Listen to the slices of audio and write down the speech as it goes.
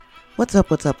What's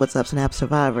up, Snap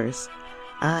Survivors?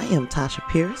 I am Tasha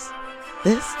Pierce.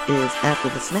 This is After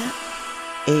the Snap,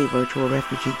 a virtual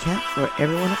refugee camp for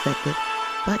everyone affected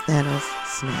by Thanos'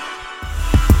 snap.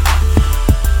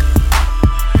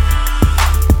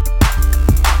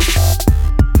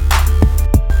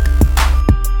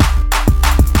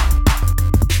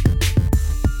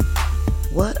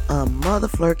 What a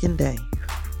motherflurkin' day.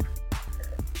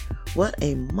 What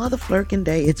a motherflurkin'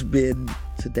 day it's been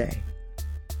today.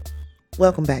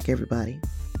 Welcome back, everybody.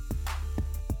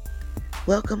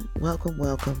 Welcome.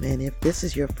 And if this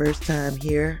is your first time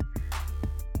here,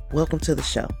 welcome to the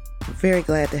show. I'm very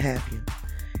glad to have you.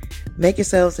 Make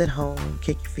yourselves at home,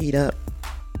 kick your feet up,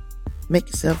 make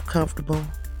yourself comfortable.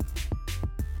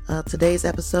 Today's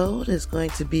episode is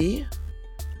going to be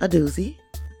a doozy.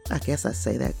 I guess I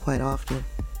say that quite often.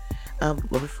 But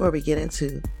before we get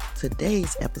into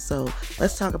today's episode,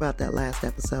 let's talk about that last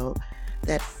episode,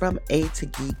 that From A to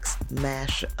Geeks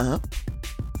mash up.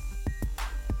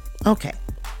 Okay,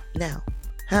 now,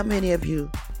 how many of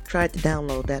you tried to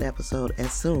download that episode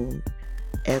as soon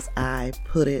as I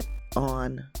put it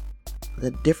on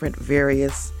the different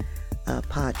various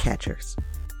podcatchers?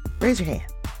 Raise your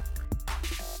hand.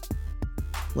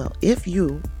 Well, if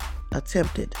you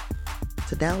attempted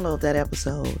to download that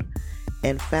episode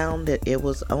and found that it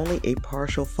was only a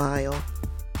partial file,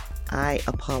 I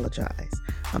apologize.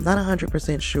 I'm not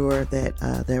 100% sure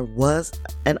that there was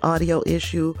an audio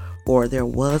issue or there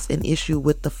was an issue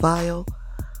with the file,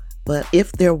 but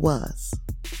if there was,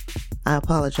 I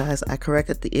apologize. I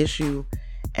corrected the issue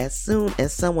as soon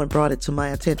as someone brought it to my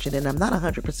attention, and I'm not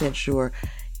 100% sure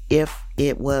if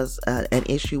it was an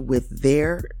issue with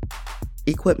their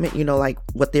equipment, like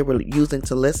what they were using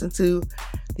to listen to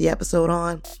the episode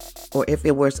on, or if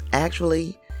it was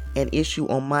actually an issue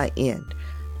on my end.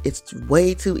 It's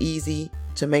way too easy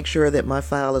to make sure that my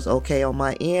file is okay on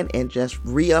my end and just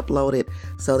re-upload it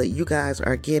so that you guys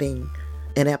are getting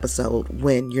an episode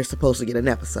when you're supposed to get an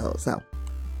episode. So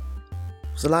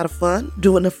it's a lot of fun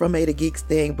doing the From A to Geeks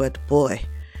thing, but boy,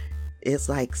 it's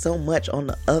like so much on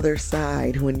the other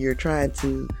side when you're trying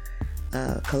to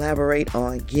collaborate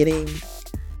on getting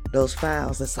those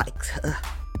files. It's like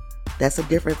that's a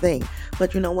different thing.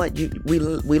 But you know what? We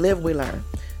live, we learn.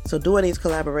 So doing these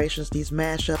collaborations, these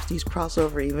mashups, these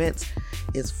crossover events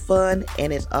is fun,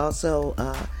 and it's also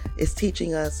it's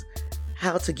teaching us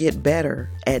how to get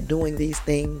better at doing these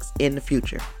things in the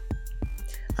future.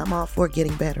 I'm all for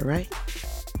getting better, right?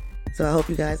 So I hope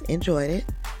you guys enjoyed it,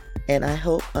 and I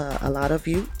hope a lot of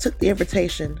you took the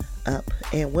invitation up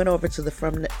and went over to the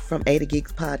From A to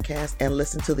Geeks podcast and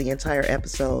listened to the entire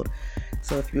episode.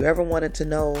 So if you ever wanted to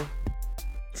know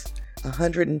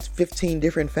 115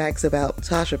 different facts about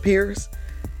Tasha Pierce,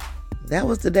 that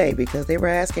was the day, because they were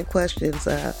asking questions,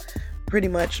 pretty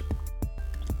much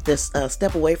just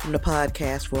step away from the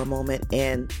podcast for a moment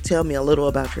and tell me a little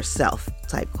about yourself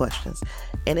type questions.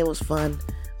 And it was fun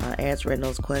answering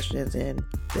those questions, and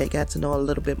they got to know a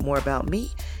little bit more about me.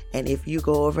 And if you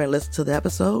go over and listen to the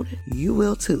episode, you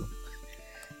will too.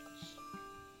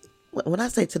 When I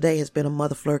say today has been a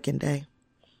motherflurkin' day,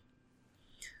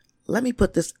 let me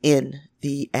put this in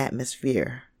the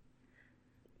atmosphere.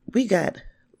 We got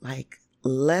like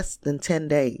less than 10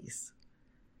 days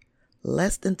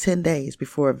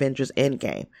before Avengers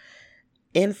Endgame.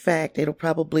 In fact, it'll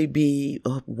probably be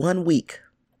 1 week,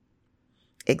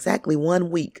 exactly 1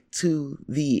 week to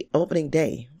the opening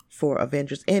day for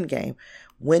Avengers Endgame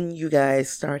when you guys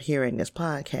start hearing this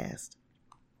podcast.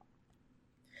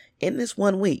 In this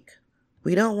 1 week,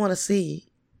 we don't want to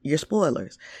see your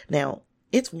spoilers. Now,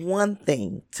 it's one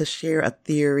thing to share a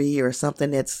theory or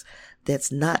something that's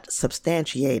not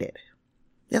substantiated.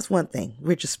 That's one thing.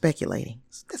 We're just speculating.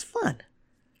 That's fun.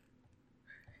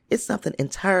 It's something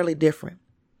entirely different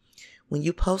when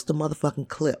you post a motherfucking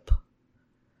clip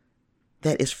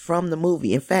that is from the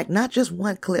movie. In fact, not just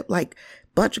one clip, like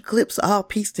a bunch of clips all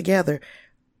pieced together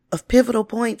of pivotal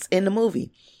points in the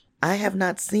movie. I have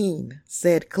not seen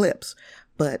said clips,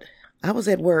 but I was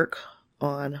at work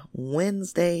on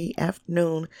Wednesday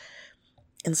afternoon,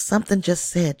 and something just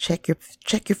said, check your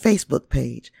Facebook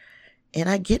page. And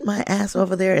I get my ass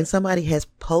over there, and somebody has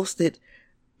posted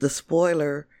the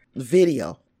spoiler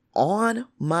video on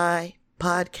my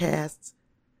podcast's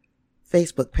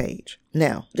Facebook page.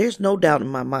 Now, there's no doubt in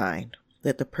my mind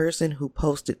that the person who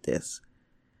posted this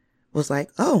was like,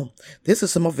 oh, this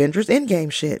is some Avengers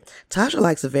Endgame shit. Tasha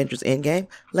likes Avengers Endgame.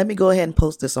 Let me go ahead and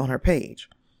post this on her page.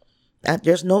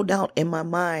 There's no doubt in my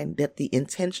mind that the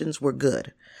intentions were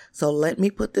good. So let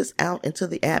me put this out into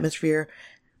the atmosphere.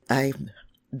 I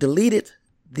deleted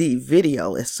the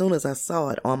video as soon as I saw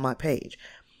it on my page.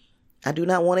 I do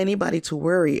not want anybody to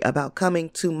worry about coming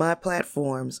to my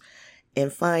platforms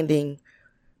and finding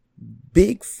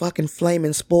big fucking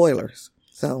flaming spoilers.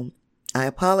 So I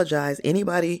apologize.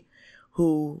 Anybody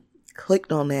who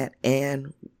clicked on that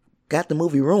and got the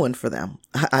movie ruined for them,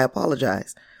 I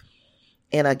apologize.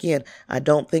 And again, I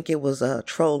don't think it was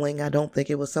trolling. I don't think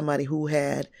it was somebody who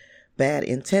had bad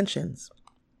intentions.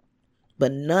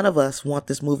 But none of us want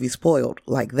this movie spoiled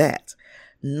like that.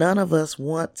 None of us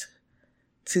want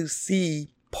to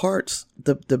see parts,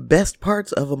 the best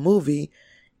parts of a movie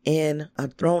in a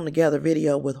thrown together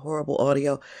video with horrible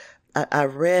audio. I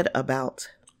read about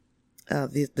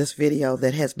this video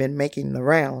that has been making the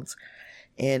rounds,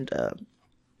 and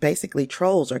basically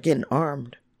trolls are getting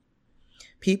armed.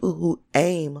 People who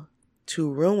aim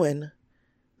to ruin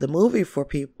the movie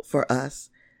for us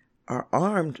are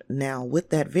armed now with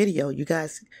that video. You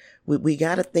guys, we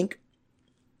got to think,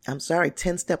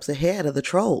 10 steps ahead of the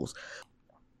trolls.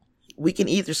 We can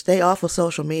either stay off of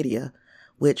social media,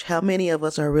 which how many of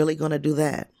us are really going to do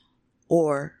that?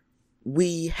 Or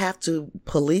we have to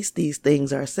police these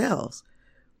things ourselves.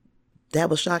 That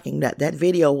was shocking. That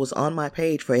video was on my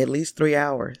page for at least 3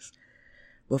 hours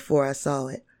before I saw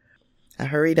it. I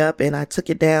hurried up and I took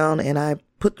it down, and I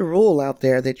put the rule out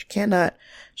there that you cannot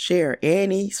share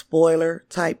any spoiler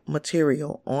type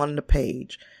material on the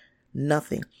page.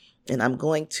 Nothing. And I'm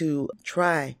going to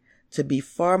try to be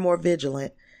far more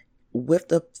vigilant with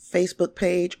the Facebook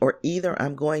page, or either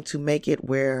I'm going to make it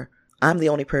where I'm the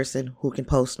only person who can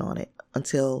post on it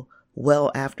until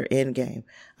well after Endgame.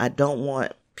 I don't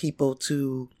want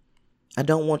you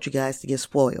guys to get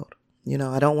spoiled.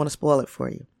 I don't want to spoil it for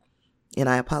you. And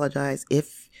I apologize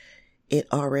if it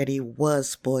already was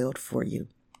spoiled for you.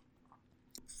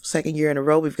 Second year in a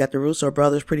row, we've got the Russo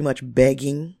brothers pretty much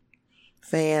begging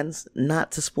fans not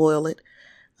to spoil it,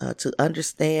 to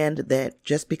understand that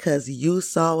just because you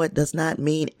saw it does not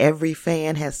mean every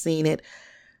fan has seen it.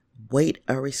 Wait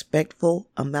a respectful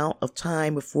amount of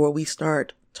time before we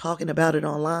start talking about it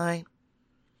online.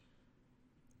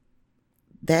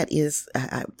 That is,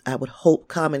 I would hope,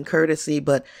 common courtesy,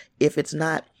 but if it's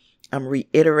not, I'm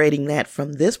reiterating that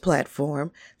from this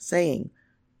platform, saying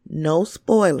no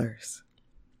spoilers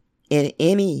in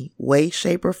any way,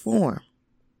 shape, or form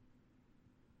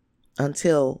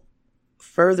until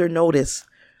further notice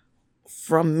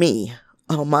from me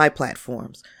on my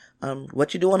platforms.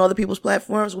 What you do on other people's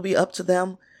platforms will be up to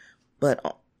them,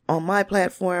 but on my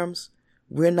platforms,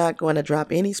 we're not going to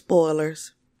drop any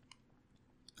spoilers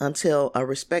until a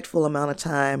respectful amount of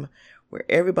time where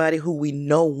everybody who we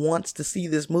know wants to see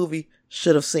this movie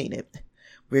should have seen it.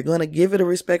 We're going to give it a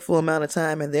respectful amount of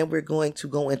time, and then we're going to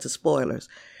go into spoilers.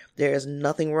 There is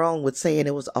nothing wrong with saying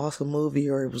it was an awesome movie,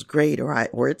 or it was great,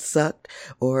 or it sucked,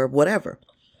 or whatever.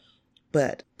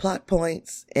 But plot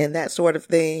points and that sort of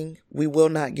thing, we will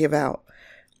not give out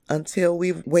until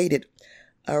we've waited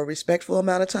a respectful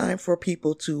amount of time for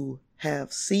people to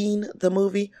have seen the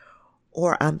movie.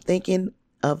 Or I'm thinking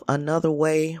of another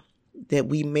way that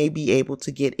we may be able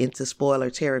to get into spoiler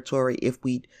territory if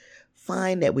we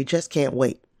find that we just can't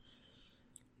wait.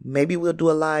 Maybe we'll do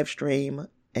a live stream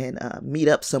and meet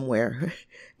up somewhere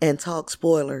and talk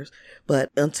spoilers. But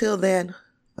until then,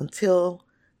 until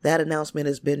that announcement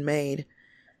has been made,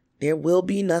 there will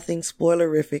be nothing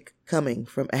spoilerific coming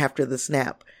from after the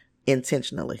snap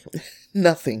intentionally.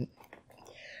 Nothing.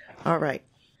 All right.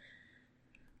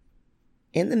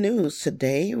 In the news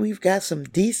today, we've got some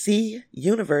DC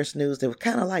Universe news that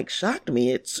kind of like shocked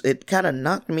me. It kind of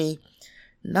knocked me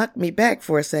back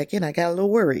for a second. I got a little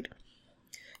worried.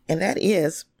 And that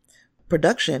is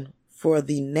production for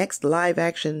the next live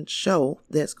action show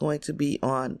that's going to be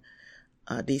on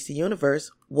DC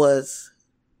Universe was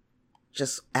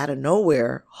just out of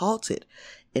nowhere halted.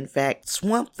 In fact,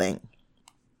 Swamp Thing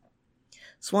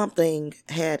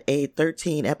had a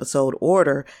 13 episode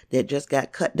order that just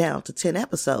got cut down to 10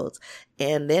 episodes.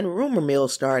 And then rumor mill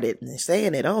started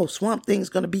saying that, Swamp Thing's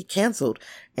going to be canceled.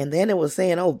 And then it was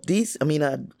saying,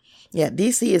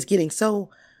 DC is getting so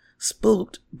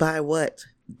spooked by what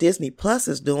Disney Plus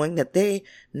is doing that they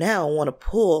now want to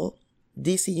pull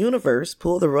DC Universe,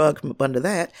 pull the rug from under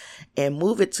that, and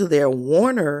move it to their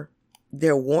Warner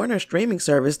streaming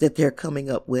service that they're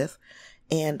coming up with.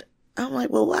 And I'm like,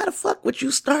 well, why the fuck would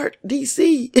you start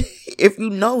DC if you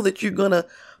know that you're going to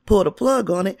pull the plug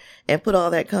on it and put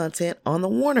all that content on the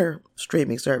Warner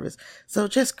streaming service? So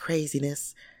just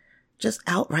craziness, just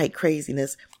outright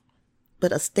craziness.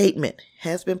 But a statement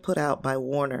has been put out by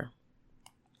Warner.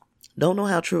 Don't know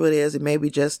how true it is. It may be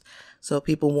just so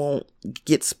people won't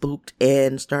get spooked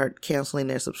and start canceling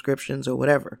their subscriptions or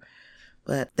whatever.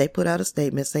 But they put out a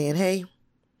statement saying, hey,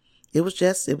 It was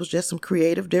just some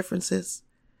creative differences.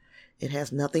 It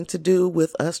has nothing to do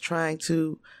with us trying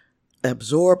to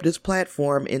absorb this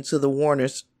platform into the Warner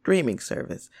streaming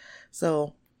service.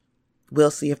 So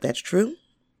we'll see if that's true.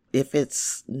 If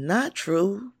it's not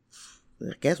true,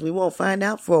 I guess we won't find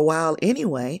out for a while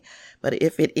anyway. But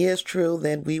if it is true,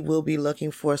 then we will be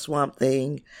looking for Swamp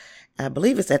Thing. I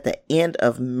believe it's at the end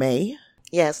of May.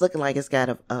 Yeah, it's looking like it's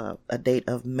got a date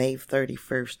of May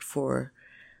 31st for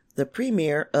the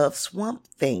premiere of Swamp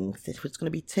Thing. It's going to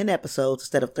be 10 episodes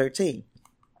instead of 13.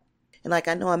 And like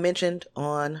I know I mentioned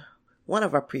on one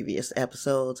of our previous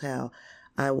episodes how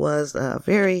I was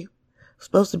very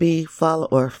supposed to be blah,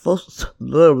 blah,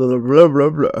 blah, blah,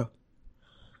 blah.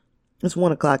 It's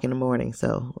 1 o'clock in the morning,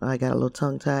 so I got a little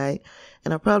tongue-tied.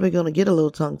 And I'm probably going to get a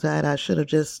little tongue-tied. I should have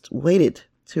just waited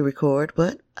to record,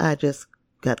 but I just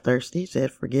got thirsty,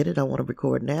 said forget it, I want to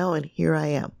record now, and here I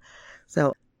am.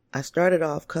 So I started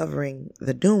off covering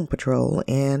the Doom Patrol,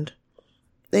 and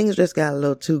things just got a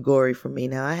little too gory for me.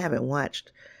 Now, I haven't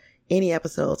watched any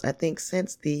episodes, I think,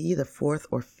 since the 4th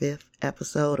or 5th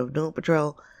episode of Doom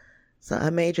Patrol. So I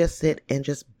may just sit and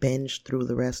just binge through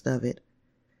the rest of it.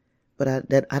 But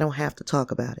I don't have to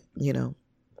talk about it, you know.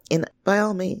 And by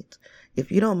all means,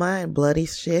 if you don't mind bloody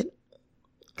shit,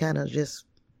 kind of just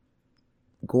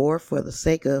gore for the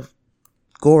sake of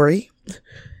gory,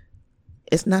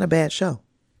 it's not a bad show.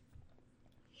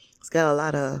 It's got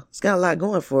a lot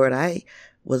going for it. I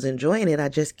was enjoying it. I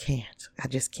just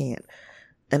can't.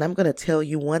 And I'm going to tell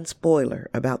you one spoiler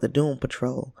about the Doom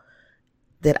Patrol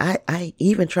that I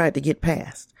even tried to get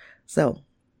past. So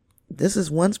this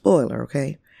is one spoiler,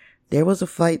 okay? There was a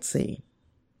fight scene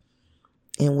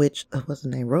in which, what's the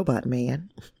name? Robot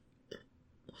Man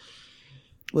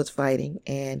was fighting,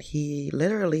 and he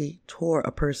literally tore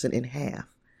a person in half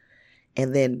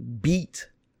and then beat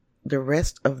the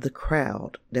rest of the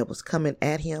crowd that was coming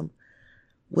at him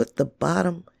with the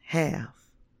bottom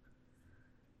half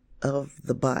of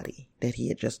the body that he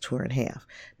had just torn in half.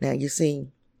 Now, you see,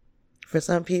 for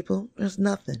some people, there's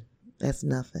nothing. That's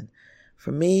nothing.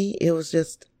 For me, it was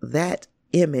just that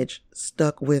image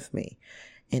stuck with me,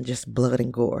 and just blood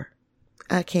and gore.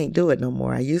 I can't do it no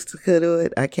more. I used to could do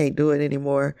it. I can't do it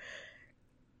anymore.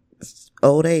 It's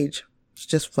old age. It's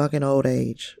just fucking old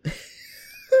age.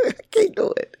 I can't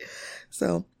do it.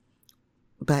 So,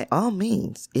 by all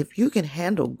means, if you can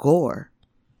handle gore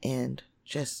and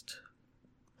just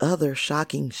other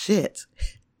shocking shit,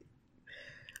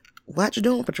 watch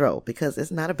Doom Patrol, because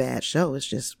it's not a bad show.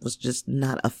 It was just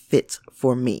not a fit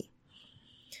for me.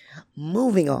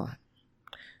 Moving on.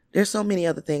 There's so many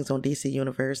other things on DC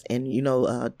Universe, and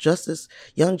Young Justice,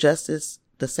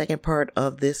 the second part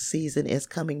of this season is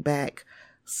coming back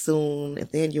soon, and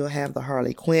then you'll have the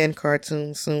Harley Quinn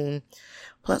cartoon soon,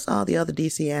 plus all the other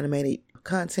DC animated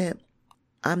content.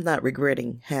 I'm not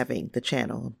regretting having the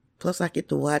channel. Plus I get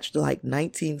to watch like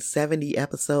 1970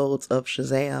 episodes of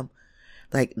Shazam,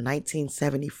 like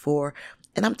 1974,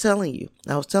 and I'm telling you,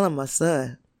 I was telling my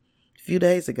son a few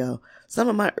days ago, some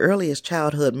of my earliest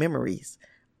childhood memories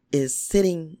is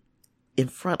sitting in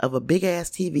front of a big ass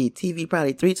TV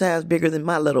probably 3 times bigger than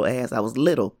my little ass. I was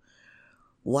little,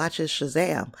 watching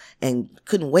Shazam and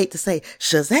couldn't wait to say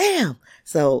Shazam.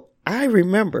 So I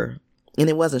remember, and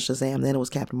it wasn't Shazam then, it was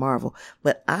Captain Marvel,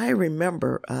 but I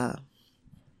remember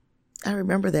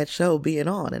that show being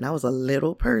on, and I was a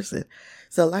little person.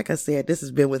 So like I said, this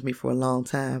has been with me for a long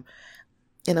time.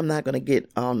 And I'm not going to get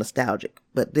all nostalgic,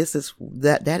 but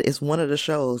that is one of the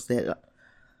shows that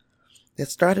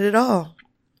started it all.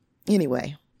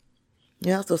 Anyway,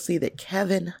 you also see that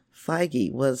Kevin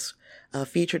Feige was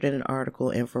featured in an article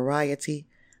in Variety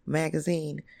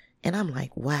magazine. And I'm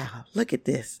like, wow, look at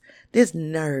this. This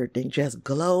nerd that just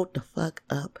glowed the fuck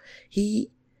up. He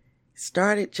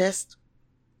started just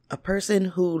a person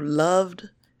who loved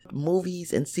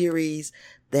movies and series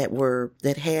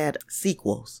that had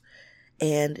sequels.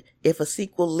 And if a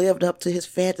sequel lived up to his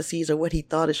fantasies or what he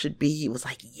thought it should be, he was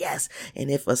like, yes.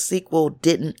 And if a sequel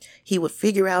didn't, he would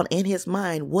figure out in his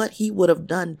mind what he would have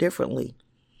done differently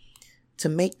to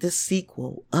make this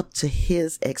sequel up to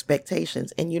his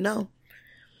expectations. And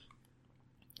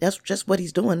that's just what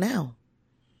he's doing now.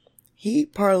 He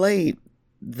parlayed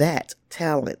that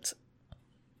talent,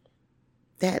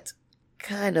 that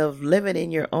kind of living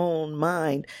in your own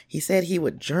mind. He said he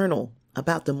would journal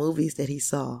about the movies that he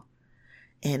saw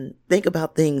and think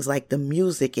about things like the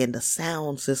music and the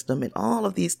sound system and all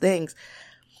of these things.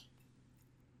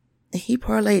 He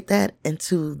parlayed that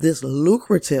into this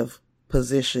lucrative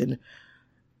position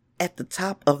at the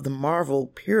top of the Marvel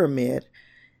pyramid,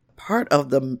 part of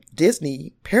the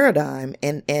Disney paradigm.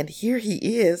 And here he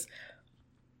is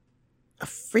a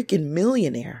freaking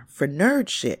millionaire for nerd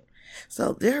shit.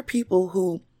 So there are people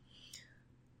who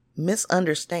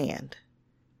misunderstand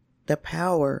the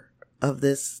power of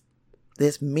this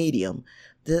medium,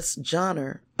 this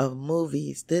genre of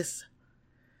movies. This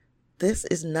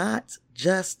is not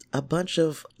just a bunch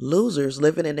of losers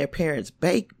living in their parents'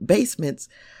 basements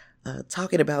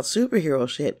talking about superhero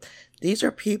shit. These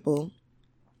are people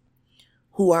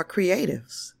who are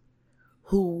creatives,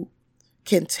 who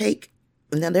can take...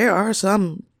 Now, there are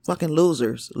some fucking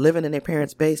losers living in their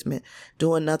parents' basement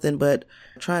doing nothing but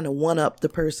trying to one-up the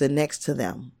person next to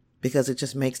them because it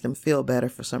just makes them feel better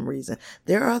for some reason.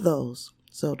 There are those.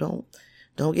 So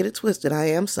don't get it twisted. I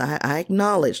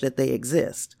acknowledge that they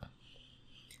exist.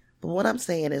 But what I'm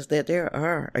saying is that there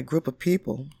are a group of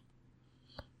people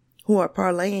who are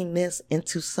parlaying this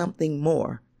into something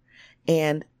more.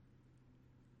 And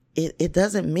it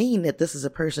doesn't mean that this is a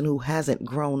person who hasn't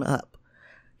grown up.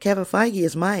 Kevin Feige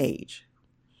is my age.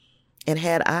 And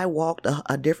had I walked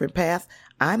a different path,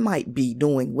 I might be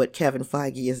doing what Kevin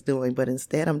Feige is doing. But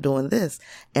instead, I'm doing this.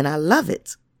 And I love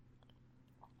it.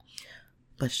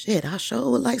 But shit, I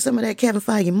sure would like some of that Kevin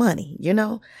Feige money, you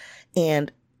know?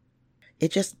 And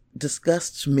it just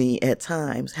disgusts me at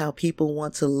times how people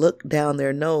want to look down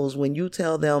their nose when you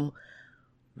tell them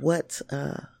what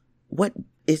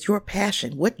is your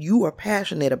passion, what you are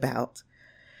passionate about.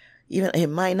 Even it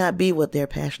might not be what they're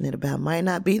passionate about, might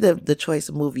not be the choice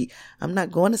of movie. I'm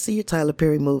not going to see your Tyler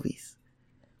Perry movies,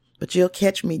 but you'll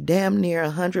catch me damn near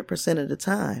 100% of the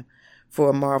time for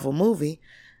a Marvel movie.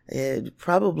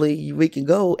 Probably we can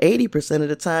go 80% of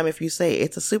the time if you say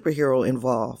it's a superhero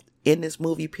involved in this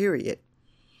movie, period.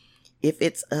 If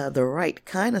it's the right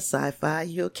kind of sci-fi,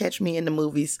 you'll catch me in the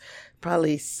movies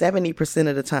probably 70%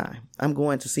 of the time. I'm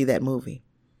going to see that movie.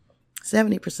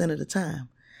 70% of the time.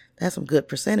 That's some good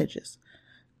percentages.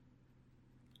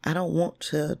 I don't want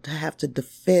to have to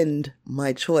defend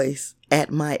my choice at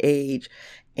my age.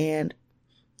 And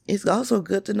it's also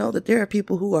good to know that there are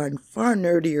people who are far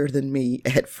nerdier than me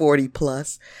at 40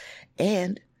 plus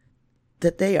and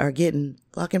that they are getting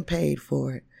fucking paid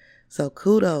for it. So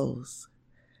kudos.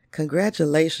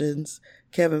 Congratulations,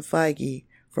 Kevin Feige,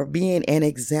 for being an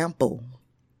example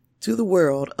to the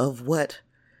world of what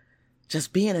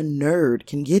just being a nerd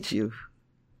can get you.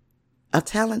 A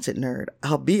talented nerd,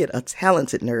 albeit a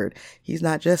talented nerd. He's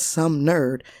not just some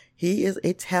nerd. He is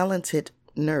a talented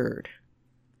nerd.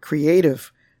 Creative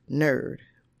nerd.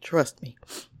 Trust me.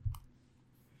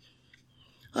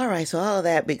 All right, so all of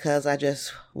that because I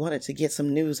just wanted to get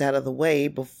some news out of the way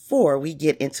before we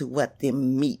get into what the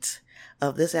meat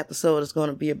of this episode is going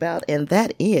to be about. And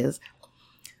that is,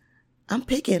 I'm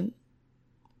picking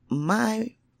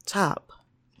my top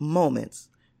moments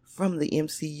from the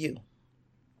MCU.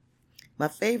 My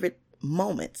favorite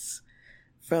moments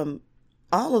from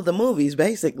all of the movies,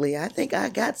 basically. I think I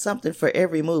got something for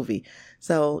every movie.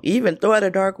 So even Thor: The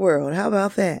Dark World, how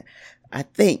about that? I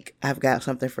think I've got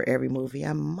something for every movie.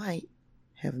 I might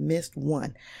have missed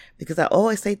one because I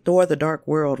always say Thor: The Dark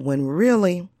World when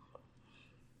really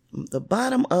the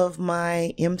bottom of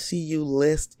my MCU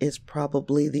list is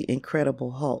probably The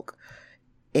Incredible Hulk.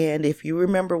 And if you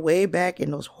remember way back in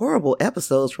those horrible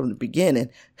episodes from the beginning,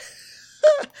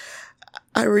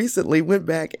 I recently went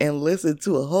back and listened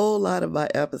to a whole lot of my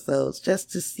episodes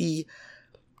just to see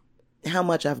how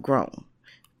much I've grown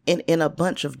in a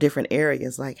bunch of different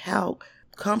areas. Like how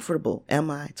comfortable am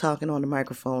I talking on the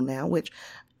microphone now, which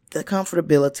the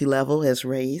comfortability level has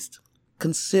raised a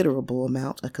considerable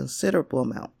amount.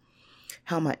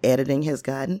 How my editing has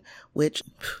gotten, which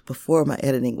before my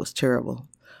editing was terrible.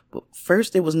 But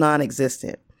first it was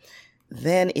non-existent.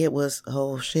 Then it was,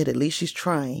 oh shit, at least she's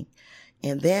trying.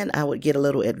 And then I would get a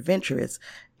little adventurous.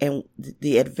 And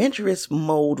the adventurous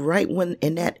mode, right when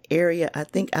in that area, I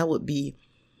think I would be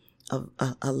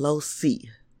a low C.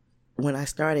 When I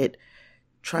started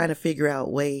trying to figure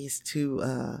out ways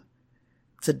to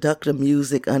duck the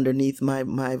music underneath my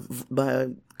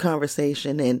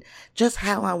conversation and just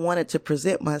how I wanted to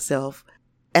present myself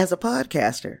as a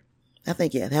podcaster. I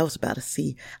think, yeah, that was about a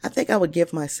C. I think I would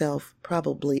give myself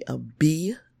probably a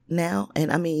B now.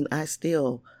 And I mean, I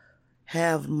still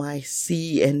have my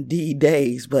C and D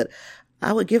days, but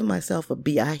I would give myself a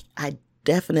B. I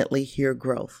definitely hear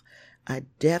growth. I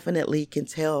definitely can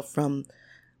tell from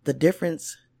the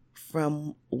difference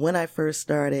from when I first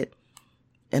started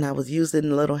and I was using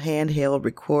a little handheld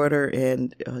recorder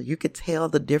and you could tell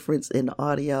the difference in the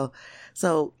audio.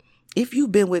 So if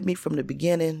you've been with me from the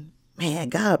beginning, man,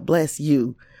 God bless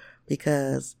you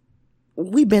because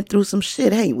we've been through some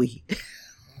shit, ain't we?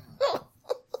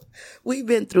 We've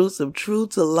been through some true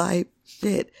to life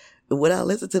shit. when I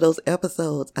listen to those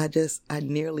episodes, I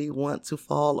nearly want to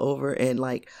fall over and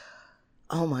like,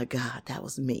 oh my God, that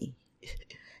was me.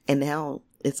 And now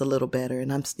it's a little better.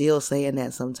 And I'm still saying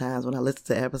that sometimes when I listen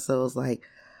to episodes like,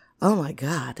 oh my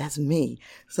God, that's me.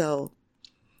 So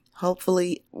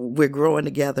hopefully we're growing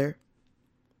together.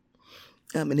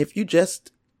 And if you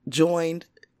just joined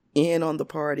in on the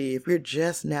party, if you're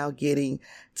just now getting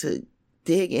to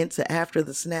dig into After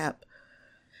the Snap,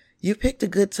 you picked a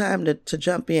good time to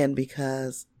jump in,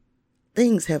 because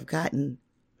things have gotten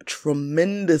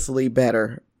tremendously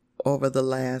better over the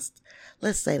last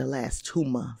 2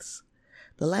 months.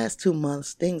 The last 2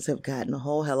 months, things have gotten a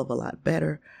whole hell of a lot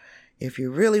better. If you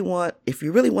really want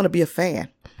to be a fan,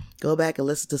 go back and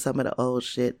listen to some of the old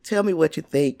shit. Tell me what you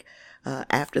think.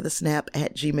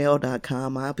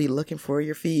 afterthesnap@gmail.com. I'll be looking for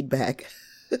your feedback.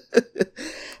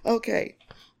 Okay.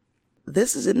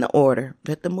 This is in the order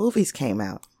that the movies came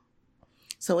out.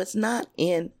 So it's not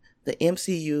in the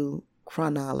MCU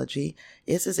chronology.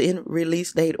 This is in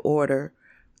release date order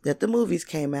that the movies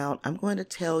came out. I'm going to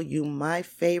tell you my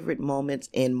favorite moments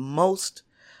in most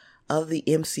of the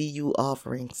MCU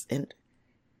offerings. And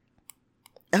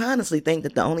I honestly think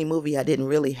that the only movie I didn't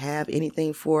really have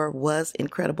anything for was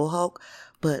Incredible Hulk,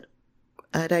 but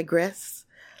I digress.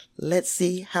 Let's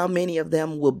see how many of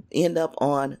them will end up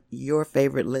on your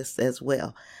favorite list as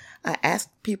well. I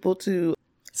asked people to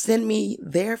send me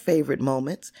their favorite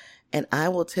moments, and I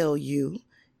will tell you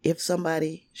if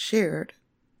somebody shared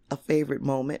a favorite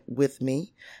moment with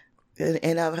me.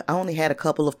 And I only had a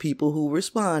couple of people who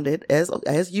responded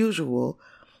as usual,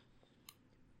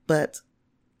 but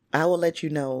I will let you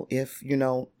know if,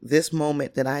 this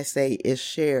moment that I say is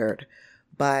shared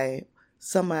by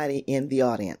somebody in the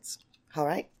audience. All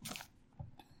right.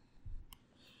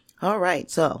 All right.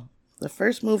 So the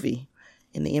first movie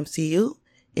in the MCU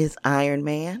is Iron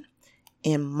Man.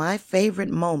 And my favorite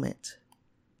moment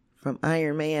from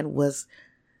Iron Man was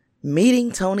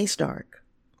meeting Tony Stark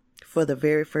for the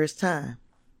very first time.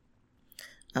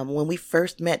 When we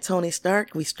first met Tony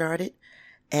Stark, we started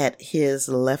at his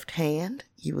left hand.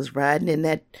 He was riding in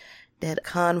that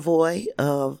convoy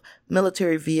of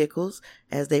military vehicles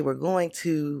as they were going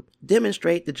to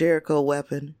demonstrate the Jericho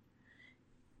weapon.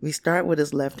 We start with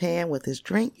his left hand with his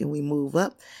drink, and we move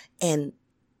up. And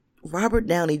Robert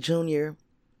Downey Jr.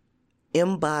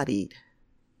 embodied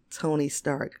Tony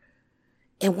Stark.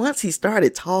 And once he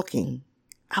started talking,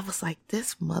 I was like,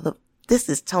 this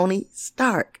is Tony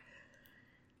Stark.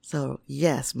 So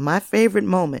yes, my first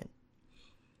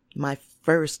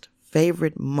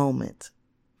favorite moment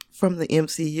from the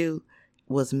MCU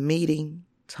was meeting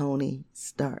Tony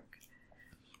Stark.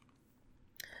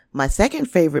 My second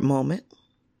favorite moment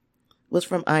was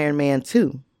from Iron Man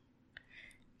 2.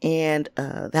 And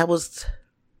that was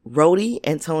Rhodey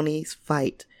and Tony's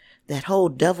fight. That whole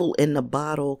devil in the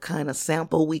bottle kind of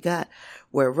sample we got,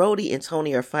 where Rhodey and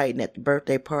Tony are fighting at the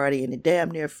birthday party, and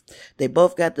they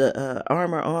both got the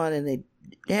armor on, and they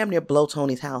damn near blow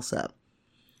Tony's house up.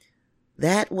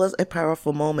 That was a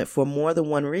powerful moment for more than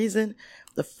one reason.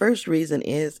 The first reason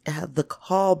is the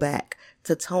callback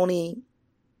to Tony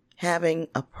having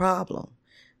a problem.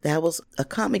 That was a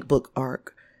comic book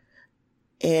arc,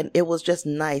 and it was just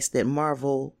nice that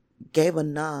Marvel gave a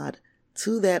nod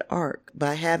to that arc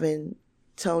by having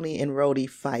Tony and Rhodey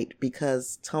fight,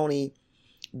 because Tony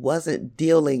wasn't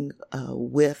dealing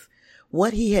with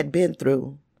what he had been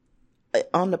through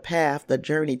on the path, the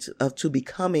journey to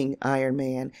becoming Iron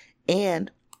Man,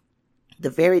 and the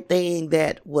very thing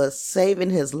that was saving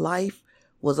his life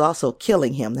was also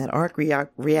killing him, that arc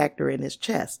reactor in his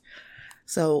chest.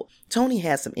 So Tony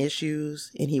had some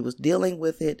issues, and he was dealing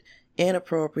with it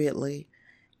inappropriately,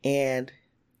 and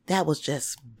that was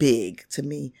just big to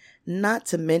me. Not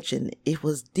to mention, it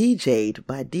was DJ'd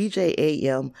by DJ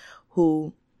AM,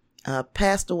 who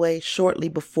passed away shortly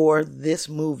before this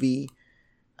movie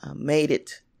made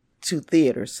it to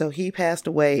theaters. So he passed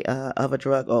away of a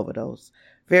drug overdose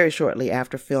very shortly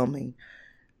after filming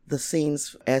the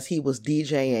scenes as he was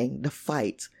DJing the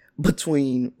fight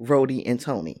between Rhodey and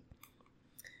Tony.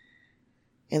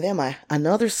 And then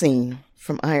another scene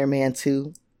from Iron Man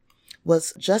 2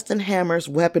 was Justin Hammer's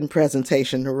weapon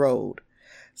presentation to Rhodey.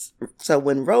 So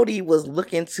when Rhodey was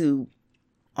looking to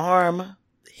arm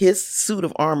his suit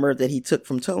of armor that he took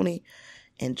from Tony,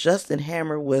 and Justin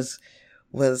Hammer was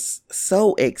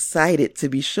so excited to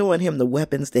be showing him the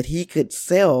weapons that he could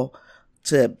sell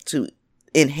to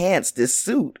enhance this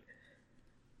suit.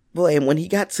 Boy, and when he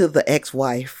got to the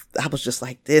ex-wife, I was just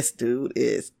like, this dude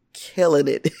is killing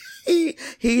it.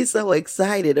 He's so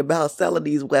excited about selling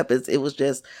these weapons. It was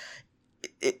just,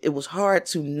 it was hard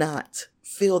to not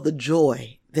feel the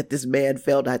joy that this man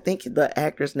felt. I think the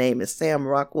actor's name is Sam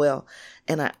Rockwell.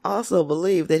 And I also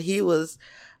believe that he was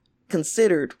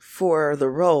considered for the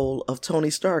role of Tony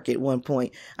Stark at one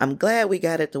point. I'm glad we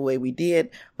got it the way we did,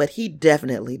 but he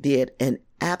definitely did an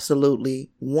absolutely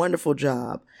wonderful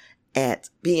job at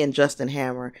being Justin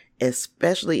Hammer,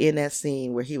 especially in that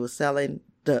scene where he was selling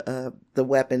the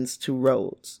weapons to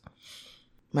Rhodes.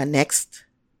 My next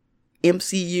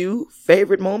MCU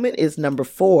favorite moment is number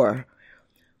 4.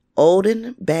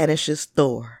 Odin banishes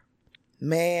Thor.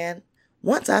 Man,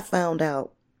 once I found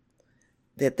out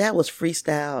that was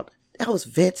freestyled, that was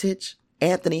vintage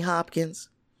Anthony Hopkins,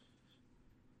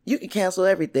 you can cancel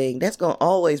everything. That's going to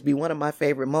always be one of my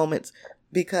favorite moments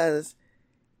because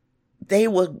they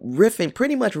were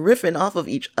pretty much riffing off of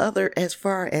each other as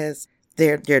far as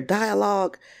their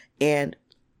dialogue, and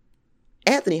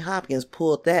Anthony Hopkins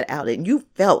pulled that out, and you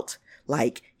felt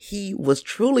like he was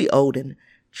truly Odin,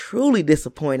 truly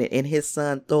disappointed in his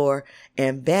son Thor,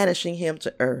 and banishing him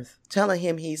to Earth, telling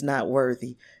him he's not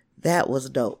worthy. That was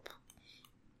dope.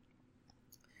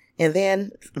 And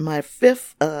then my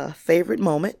 5th favorite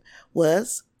moment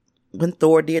was when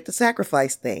Thor did the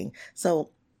sacrifice thing. So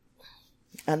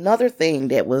another thing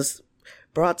that was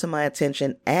brought to my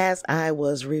attention as I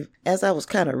was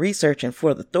kind of researching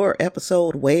for the Thor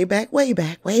episode way back, was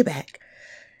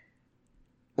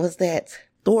that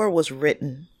Thor was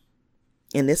written,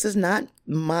 and this is not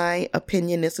my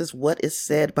opinion, this is what is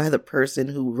said by the person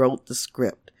who wrote the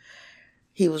script.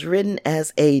 He was written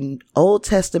as an Old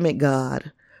Testament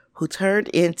God who turned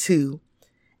into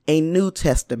a New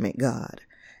Testament God.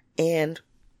 And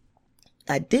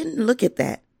I didn't look at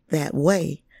that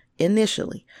way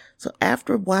initially. So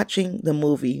after watching the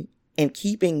movie and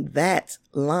keeping that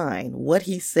line, what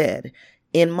he said,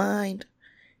 in mind,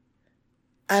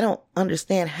 I don't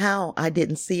understand how I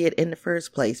didn't see it in the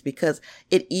first place, because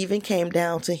it even came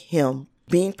down to him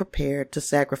being prepared to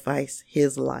sacrifice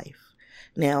his life.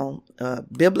 Now,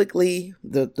 biblically,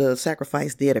 the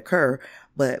sacrifice did occur,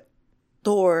 but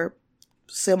Thor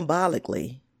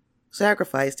symbolically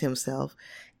sacrificed himself,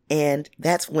 and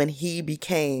that's when he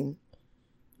became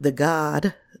the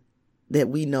God that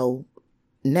we know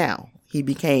now. He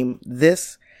became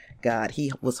this God.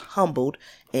 He was humbled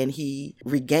and he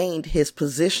regained his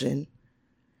position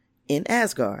in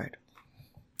Asgard.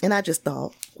 And I just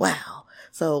thought, wow.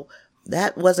 So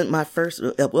that wasn't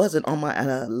it wasn't on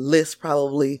my list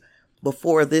probably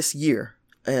before this year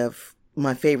of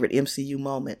my favorite MCU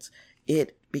moments.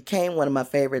 It became one of my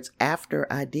favorites after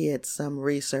I did some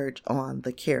research on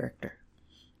the character.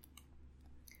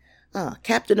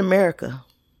 Captain America,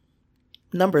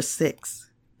 number 6.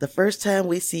 The first time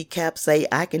we see Cap say,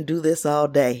 "I can do this all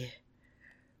day."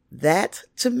 That,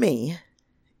 to me,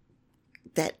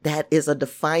 that is a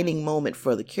defining moment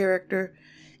for the character,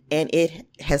 and it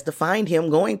has defined him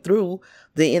going through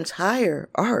the entire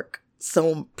arc,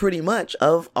 so pretty much,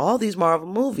 of all these Marvel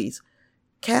movies.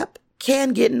 Cap can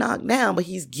get knocked down, but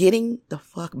he's getting the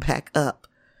fuck back up.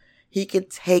 He can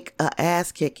take a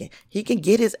ass kicking. He can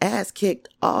get his ass kicked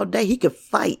all day. He can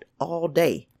fight all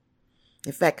day.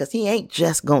 In fact, because he ain't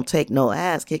just going to take no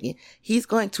ass kicking. He's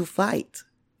going to fight.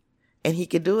 And he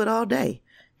can do it all day.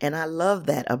 And I love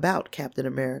that about Captain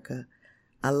America.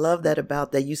 I love that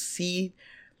about that. You see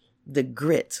the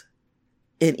grit.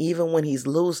 And even when he's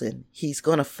losing, he's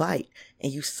going to fight.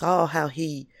 And you saw how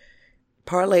he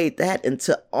parlayed that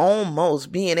into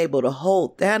almost being able to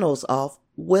hold Thanos off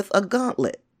with a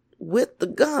gauntlet. With the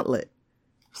gauntlet.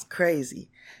 It's crazy.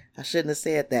 I shouldn't have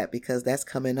said that because that's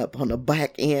coming up on the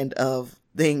back end of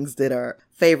things that are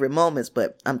favorite moments.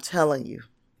 But I'm telling you,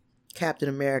 Captain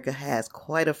America has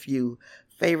quite a few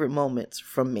favorite moments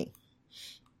from me.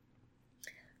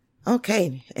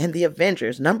 Okay, and the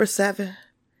Avengers, number 7.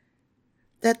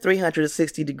 That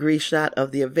 360-degree shot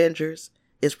of the Avengers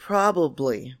is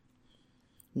probably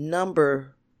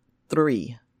number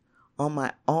 3 on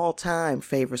my all-time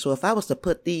favorite. So if I was to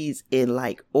put these in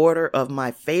like order of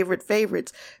my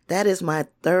favorites, that is my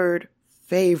 3rd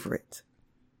favorite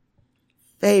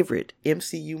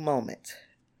MCU moment.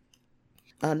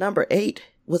 Number 8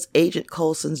 was Agent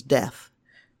Coulson's death,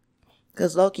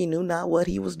 because Loki knew not what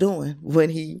he was doing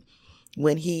when he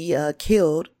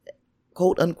killed,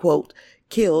 quote unquote,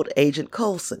 killed Agent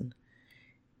Coulson.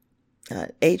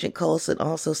 Agent Coulson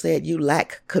also said, "You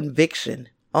lack conviction."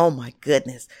 Oh my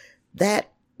goodness.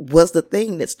 That was the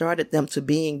thing that started them to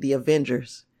being the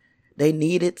Avengers. They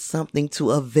needed something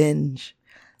to avenge.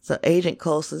 So Agent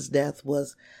Coulson's death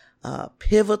was a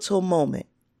pivotal moment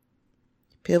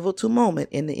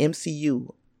in the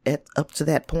MCU up to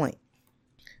that point.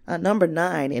 Number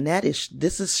 9, and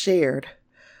this is shared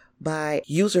by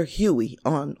user Huey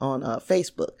on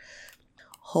Facebook.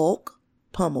 Hulk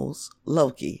pummels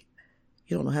Loki.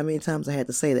 You don't know how many times I had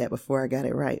to say that before I got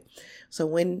it right. So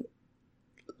when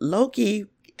Loki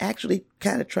actually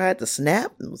kind of tried to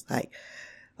snap and was like,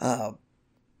 I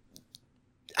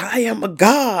am a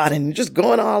god, and just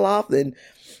going all off, then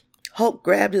Hulk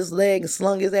grabbed his leg and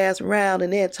slung his ass around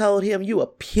and then told him, you a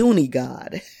puny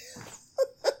god.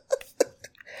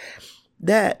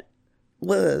 That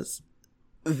was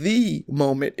the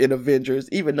moment in Avengers,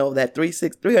 even though that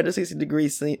 360 degree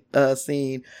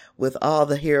scene with all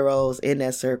the heroes in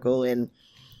that circle, and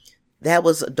that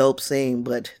was a dope scene.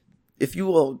 But if you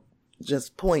will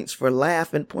just points for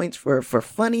laughing, points for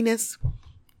funniness,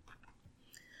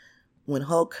 when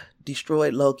Hulk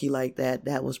destroyed Loki like that,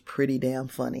 that was pretty damn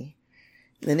funny.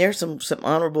 And there's some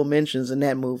honorable mentions in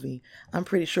that movie. I'm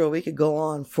pretty sure we could go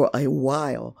on for a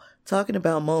while talking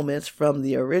about moments from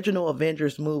the original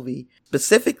Avengers movie,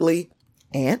 specifically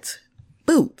Ant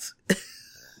Boots.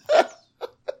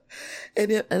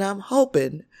 And I'm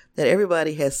hoping that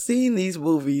everybody has seen these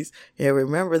movies and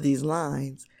remember these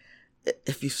lines.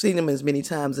 If you've seen them as many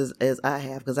times as I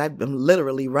have, because I'm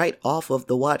literally right off of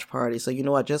the watch party. So,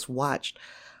 I just watched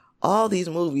all these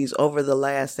movies over the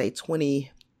last, say,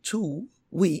 22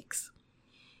 weeks.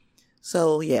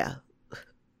 So, yeah.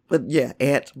 But yeah,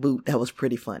 Ant Boot, that was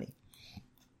pretty funny.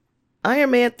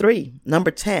 Iron Man 3, number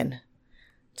 10.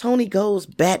 Tony goes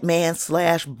Batman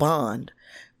 / Bond.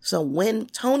 So when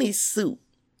Tony's suit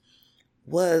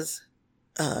wasn't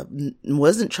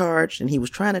charged, and he was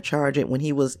trying to charge it when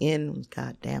he was in,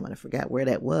 God damn it, I forgot where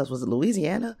that was. Was it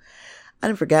Louisiana? I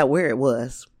didn't forgot where it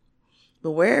was.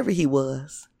 But wherever he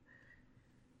was,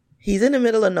 he's in the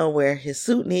middle of nowhere. His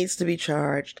suit needs to be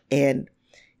charged, and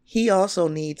he also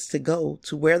needs to go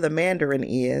to where the Mandarin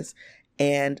is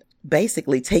and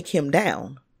basically take him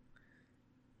down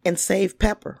and save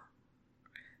Pepper.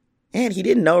 And he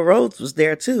didn't know Rhodes was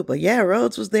there too, but yeah,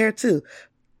 Rhodes was there too.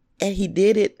 And he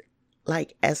did it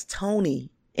like as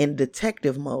Tony in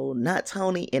detective mode, not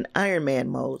Tony in Iron Man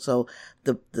mode. So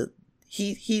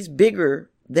he's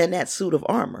bigger than that suit of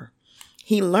armor.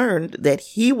 He learned that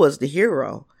he was the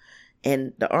hero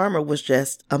and the armor was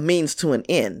just a means to an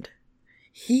end.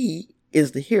 He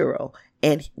is the hero,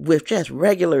 and with just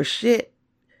regular shit,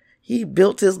 he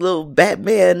built his little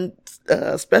Batman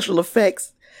special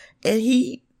effects, and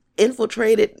he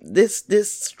infiltrated this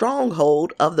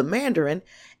stronghold of the Mandarin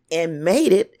and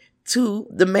made it to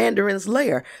the Mandarin's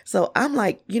lair. So I'm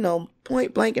like,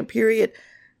 point blank and period,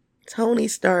 Tony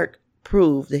Stark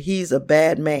proved that he's a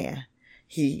bad man.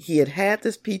 He had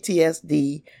this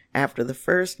PTSD after the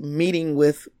first meeting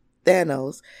with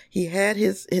Thanos. He had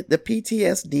the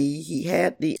PTSD. He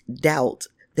had the doubt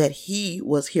that he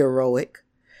was heroic.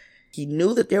 He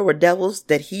knew that there were devils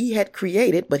that he had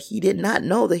created, but he did not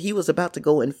know that he was about to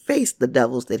go and face the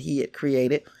devils that he had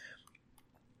created.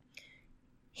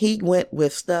 He went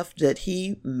with stuff that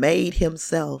he made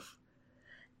himself.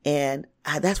 And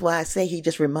that's why I say he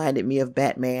just reminded me of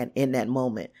Batman in that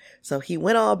moment. So he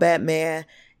went all Batman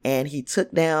and he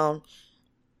took down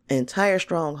an entire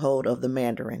stronghold of the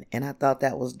Mandarin. And I thought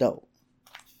that was dope.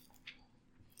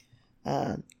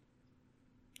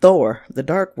 Thor, The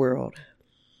Dark World.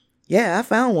 Yeah, I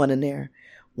found one in there.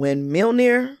 When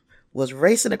Mjolnir was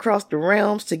racing across the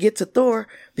realms to get to Thor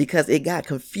because it got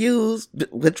confused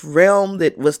which realm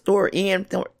that was Thor in.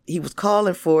 He was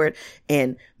calling for it,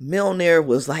 and Mjolnir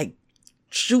was like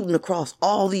shooting across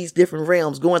all these different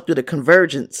realms, going through the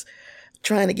convergence,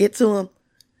 trying to get to him.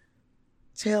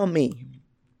 Tell me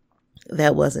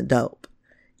that wasn't dope.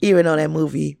 Even though that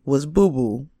movie was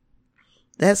boo-boo,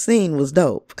 that scene was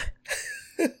dope.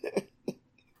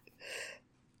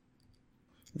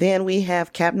 Then we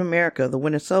have Captain America, the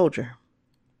Winter Soldier.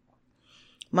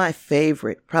 My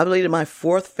favorite, probably my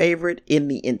fourth favorite in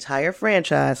the entire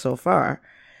franchise so far,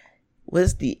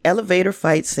 was the elevator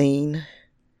fight scene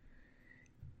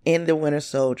in the Winter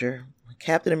Soldier.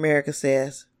 Captain America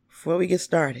says, before we get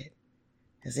started,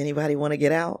 does anybody want to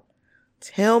get out?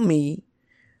 Tell me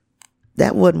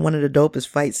that wasn't one of the dopest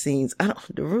fight scenes.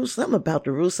 Something about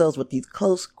the Russos with these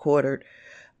close-quartered,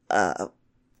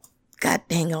 God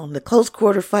dang on, the close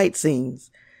quarter fight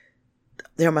scenes.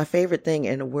 They're my favorite thing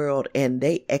in the world, and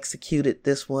they executed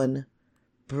this one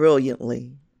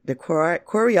brilliantly. The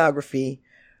choreography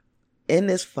in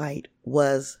this fight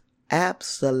was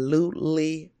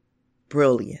absolutely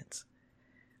brilliant.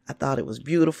 I thought it was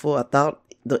beautiful. I thought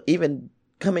even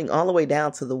coming all the way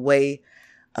down to the way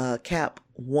Cap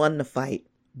won the fight,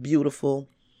 beautiful.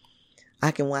 I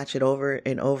can watch it over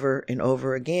and over and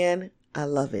over again. I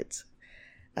love it.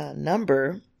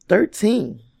 Number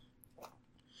 13.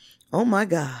 Oh my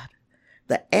God.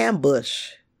 the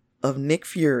ambush of Nick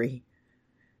Fury.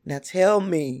 Now tell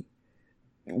me,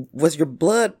 was your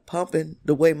blood pumping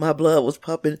the way my blood was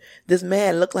pumping? This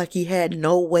man looked like he had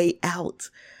no way out.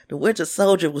 The Winter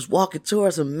Soldier was walking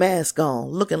towards him, mask on,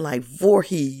 looking like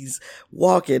Voorhees,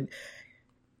 walking,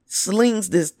 slings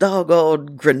this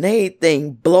doggone grenade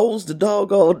thing, blows the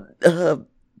doggone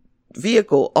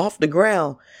vehicle off the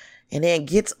ground, and then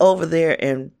gets over there,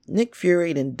 and Nick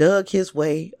Fury then dug his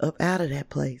way up out of that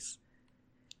place.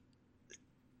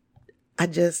 I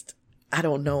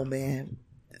don't know, man.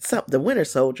 The Winter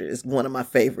Soldier is one of my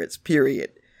favorites,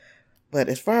 period. But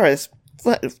as far as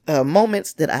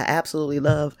moments that I absolutely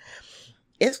love,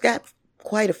 it's got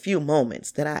quite a few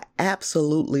moments that I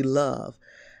absolutely love.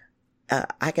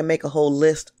 I can make a whole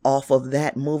list off of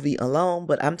that movie alone,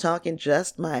 but I'm talking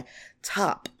just my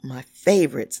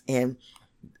favorites. And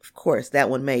of course,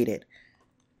 that one made it.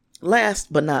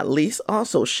 Last but not least,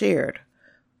 also shared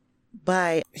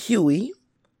by Huey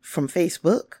from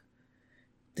Facebook,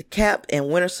 the Cap and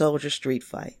Winter Soldier street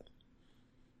fight.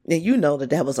 Now, you know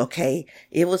that was okay.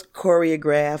 It was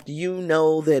choreographed. You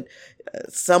know that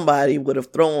somebody would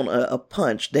have thrown a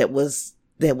punch that was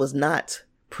not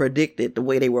predicted, the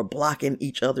way they were blocking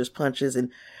each other's punches.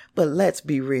 But let's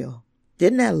be real.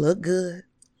 Didn't that look good?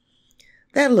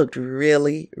 That looked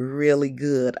really, really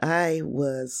good. I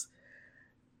was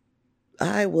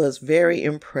very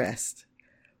impressed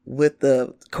with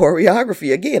the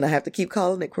choreography. Again, I have to keep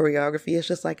calling it choreography. It's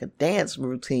just like a dance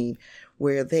routine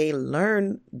where they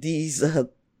learn these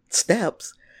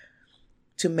steps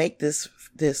to make this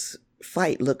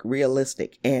fight look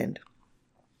realistic. And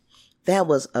that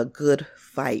was a good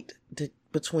fight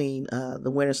between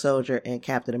the Winter Soldier and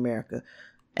Captain America.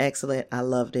 Excellent. I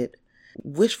loved it.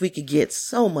 Wish we could get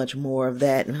so much more of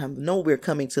that. And I know we're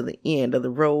coming to the end of the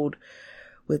road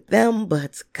with them,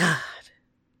 but God,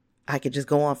 I could just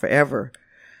go on forever,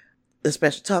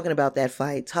 especially talking about that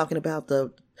fight, talking about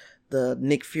the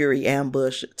Nick Fury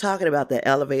ambush, talking about that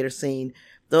elevator scene.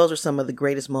 Those are some of the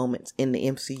greatest moments in the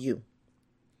MCU.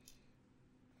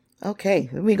 Okay,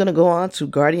 we're going to go on to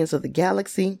Guardians of the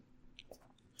Galaxy.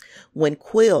 When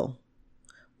Quill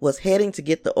was heading to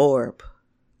get the orb,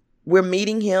 we're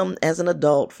meeting him as an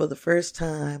adult for the first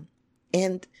time,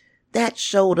 and that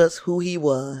showed us who he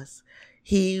was.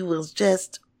 He was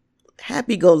just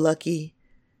happy-go-lucky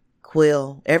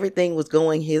Quill. Everything was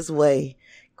going his way.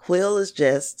 Quill is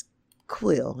just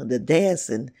Quill. The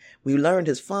dancing, we learned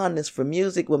his fondness for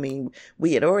music. I mean,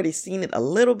 we had already seen it a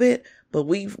little bit, but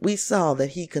we saw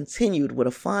that he continued with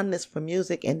a fondness for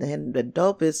music. And then the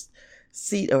dopest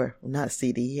he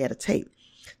had a tape.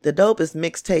 The dopest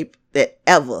mixtape that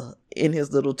ever in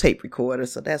his little tape recorder.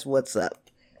 So that's what's up.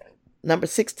 Number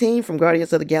 16 from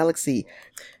Guardians of the Galaxy,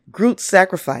 Groot's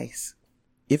sacrifice.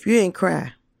 If you ain't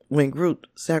cry when Groot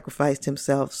sacrificed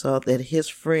himself so that his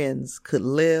friends could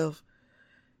live,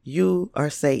 you are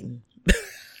Satan.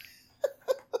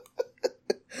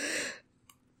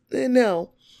 And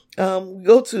now,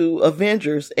 go to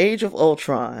Avengers Age of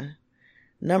Ultron,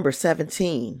 number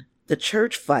 17, the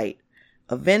church fight,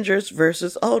 Avengers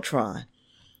versus Ultron.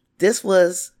 This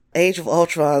was Age of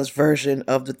Ultron's version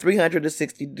of the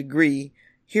 360-degree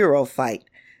hero fight,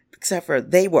 except for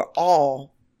they were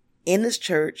all in this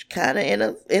church, kind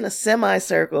of in a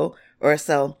semicircle or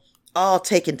so, all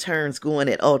taking turns going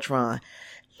at Ultron.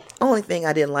 Only thing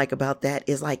I didn't like about that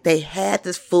is like they had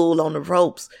this fool on the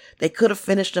ropes. They could have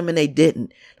finished him and they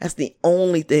didn't. That's the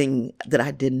only thing that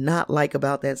I did not like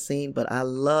about that scene, but I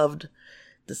loved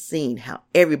the scene, how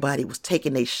everybody was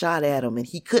taking a shot at him and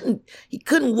he couldn't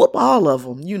whoop all of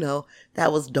them,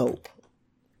 that was dope.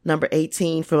 Number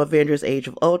 18 from Avengers Age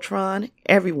of Ultron,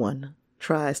 everyone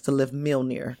tries to live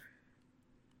Mjolnir.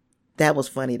 That was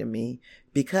funny to me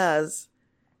because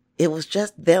it was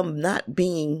just them not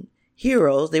being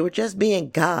heroes. They were just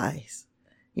being guys,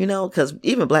 because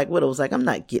even Black Widow was like, I'm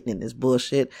not getting in this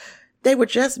bullshit. They were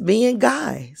just being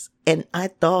guys. And I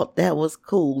thought that was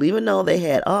cool, even though they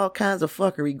had all kinds of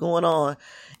fuckery going on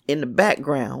in the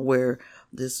background where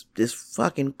this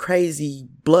fucking crazy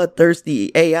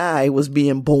bloodthirsty AI was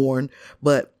being born.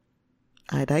 But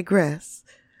I digress.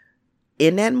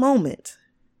 In that moment,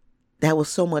 that was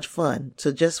so much fun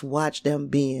to just watch them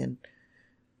being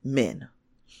men.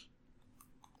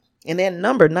 And then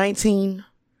number 19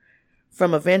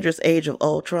 from Avengers Age of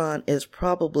Ultron is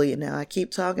probably, now I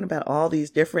keep talking about all these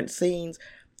different scenes.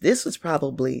 This was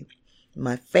probably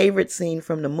my favorite scene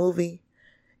from the movie.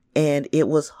 And it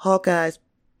was Hawkeye's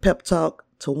pep talk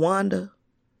to Wanda.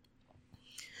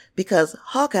 Because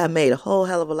Hawkeye made a whole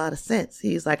hell of a lot of sense.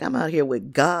 He's like, I'm out here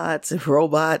with gods and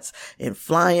robots and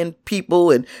flying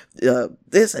people and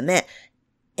this and that.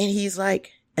 And he's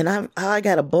like, And I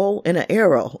got a bow and an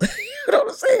arrow. You know what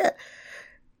I'm saying?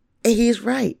 And he's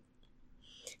right.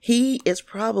 He is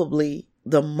probably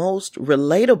the most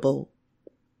relatable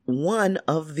one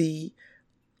of the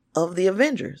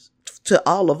Avengers to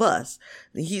all of us.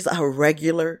 He's a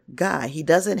regular guy. He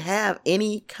doesn't have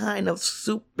any kind of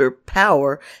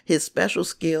superpower. His special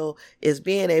skill is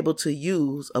being able to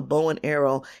use a bow and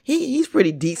arrow. He's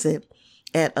pretty decent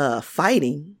at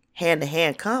fighting,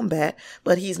 hand-to-hand combat,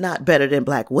 but he's not better than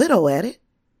Black Widow at it.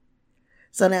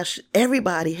 So now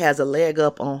everybody has a leg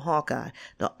up on Hawkeye.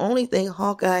 The only thing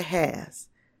Hawkeye has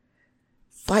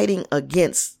fighting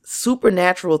against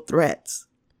supernatural threats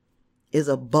is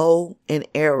a bow and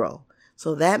arrow.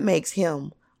 So that makes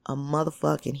him a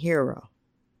motherfucking hero.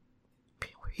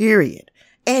 Period.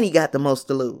 And he got the most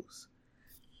to lose.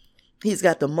 He's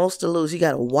got the most to lose. He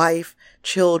got a wife,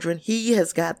 children. He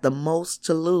has got the most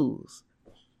to lose.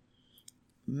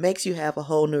 Makes you have a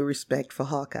whole new respect for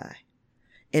Hawkeye.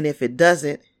 And if it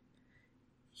doesn't,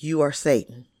 you are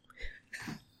Satan.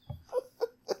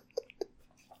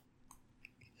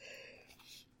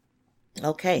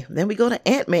 Okay, then we go to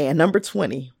Ant-Man, number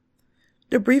 20.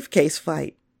 The briefcase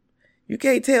fight. You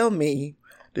can't tell me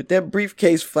that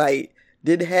briefcase fight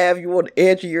didn't have you on the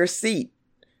edge of your seat.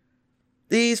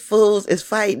 These fools is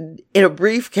fighting in a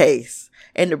briefcase,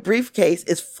 and the briefcase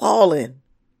is falling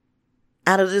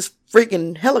out of this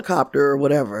freaking helicopter or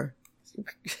whatever.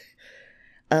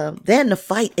 Then the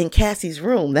fight in Cassie's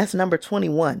room. That's number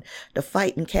 21. The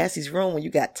fight in Cassie's room when you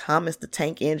got Thomas the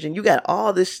Tank Engine. You got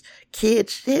all this kid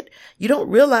shit. You don't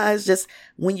realize just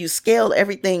when you scale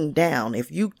everything down,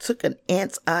 if you took an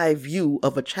ant's eye view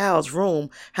of a child's room,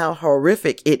 how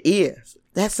horrific it is.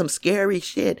 That's some scary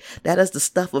shit. That is the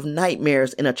stuff of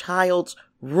nightmares in a child's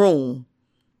room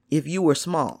if you were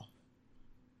small.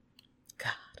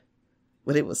 God.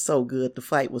 But it was so good. The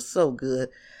fight was so good.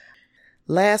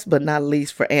 Last but not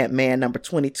least for Ant-Man number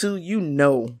 22, you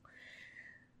know,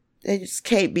 there just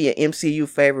can't be an MCU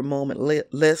favorite moment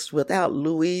list without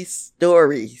Luis'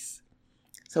 stories.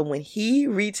 So when he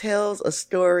retells a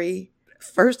story,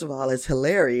 first of all, it's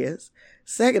hilarious.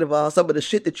 Second of all, some of the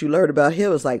shit that you learned about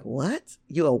him is like, what?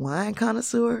 You a wine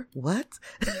connoisseur? What?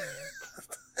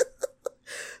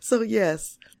 So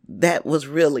yes, that was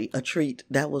really a treat.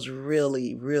 That was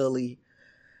really, really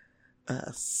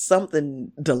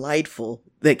something delightful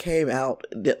that came out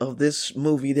of this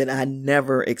movie that I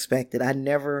never expected. I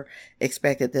never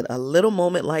expected that a little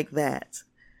moment like that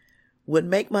would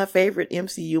make my favorite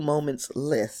MCU moments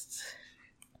list.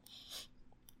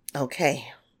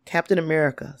 Okay, Captain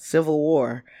America, Civil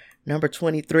War, number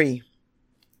 23.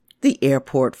 The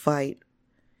airport fight.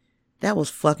 That was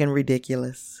fucking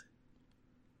ridiculous.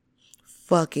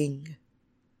 Fucking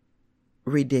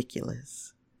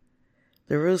ridiculous.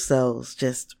 The Russos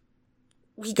just,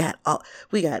 we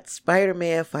got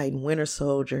Spider-Man fighting Winter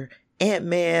Soldier,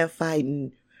 Ant-Man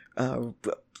fighting,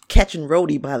 catching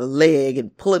Rhodey by the leg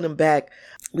and pulling him back.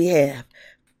 We have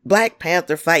Black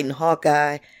Panther fighting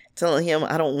Hawkeye, telling him,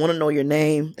 I don't want to know your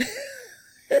name.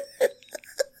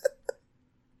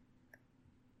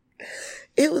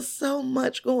 It was so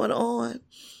much going on.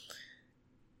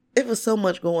 It was so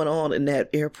much going on in that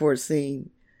airport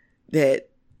scene that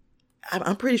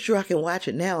I'm pretty sure I can watch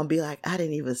it now and be like, I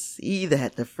didn't even see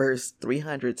that the first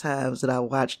 300 times that I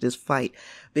watched this fight,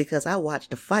 because I watched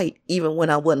the fight even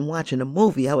when I wasn't watching the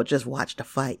movie. I would just watch the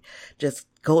fight. Just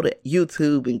go to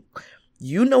YouTube and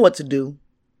you know what to do.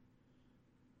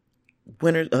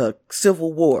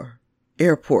 Civil War,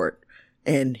 airport,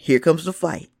 and here comes the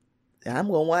fight. I'm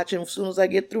going to watch it as soon as I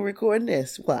get through recording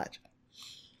this. Watch.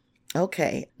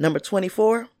 Okay, number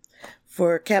 24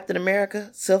 for Captain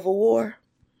America, Civil War.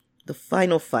 The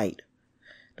final fight.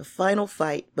 The final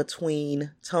fight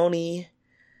between Tony,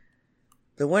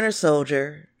 the Winter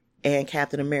Soldier, and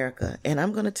Captain America. And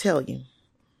I'm going to tell you,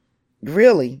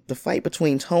 really, the fight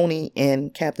between Tony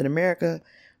and Captain America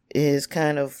is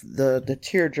kind of the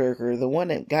tearjerker, the one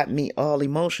that got me all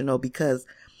emotional because,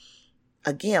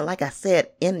 again, like I said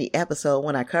in the episode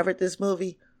when I covered this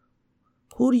movie,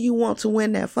 who do you want to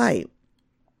win that fight?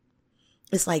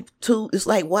 It's like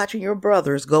watching your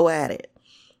brothers go at it.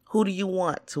 Who do you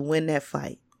want to win that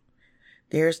fight?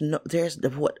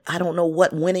 I don't know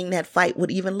what winning that fight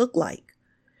would even look like.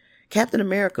 Captain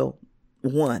America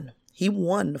won. He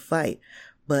won the fight.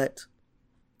 But,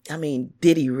 I mean,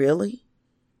 did he really?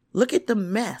 Look at the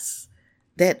mess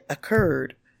that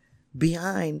occurred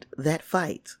behind that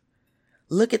fight.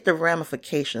 Look at the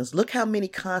ramifications. Look how many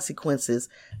consequences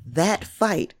that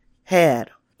fight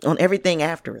had on everything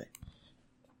after it.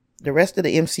 The rest of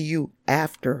the MCU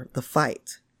after the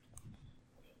fight.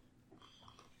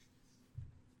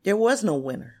 There was no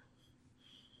winner.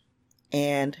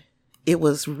 And it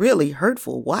was really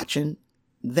hurtful watching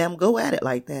them go at it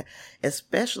like that,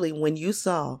 especially when you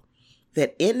saw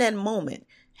that in that moment,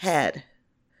 had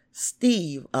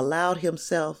Steve allowed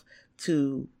himself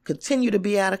to continue to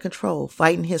be out of control,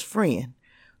 fighting his friend,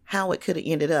 how it could have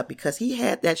ended up. Because he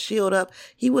had that shield up,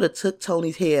 he would have took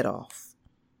Tony's head off.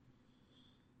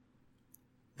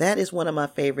 That is one of my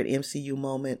favorite MCU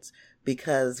moments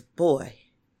because, boy,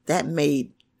 that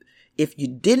made, if you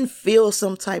didn't feel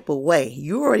some type of way,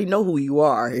 you already know who you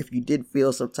are if you did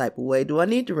feel some type of way. Do I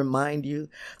need to remind you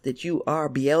that you are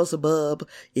Beelzebub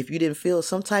if you didn't feel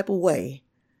some type of way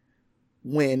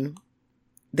when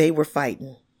they were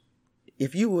fighting?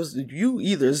 If you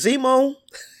either Zemo,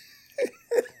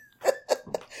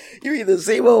 you're either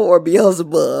Zemo or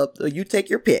Beelzebub, so you take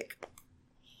your pick.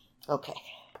 Okay,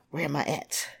 where am I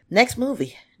at? Next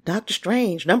movie, Doctor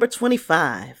Strange, number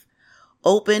 25.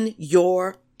 Open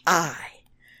your eye.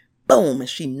 Boom, and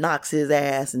she knocks his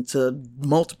ass into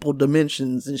multiple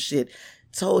dimensions and shit.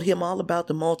 Told him all about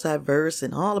the multiverse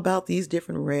and all about these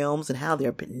different realms and how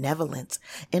they're benevolent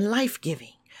and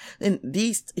life-giving. And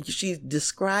she's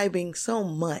describing so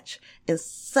much in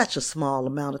such a small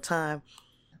amount of time.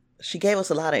 She gave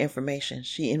us a lot of information.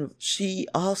 She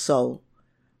also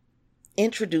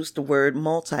introduced the word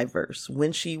multiverse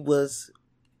when she was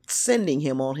sending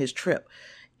him on his trip.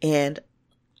 And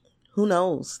who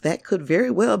knows, that could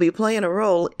very well be playing a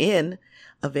role in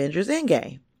Avengers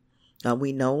Endgame.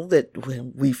 We know that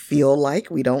when we feel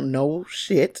like we don't know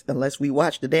shit unless we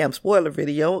watch the damn spoiler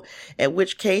video, in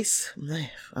which case,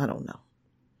 I don't know.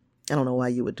 I don't know why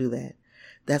you would do that.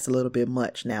 That's a little bit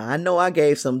much. Now, I know I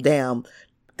gave some damn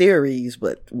theories,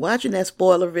 but watching that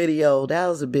spoiler video, that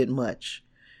was a bit much.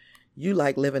 You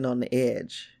like living on the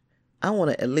edge. I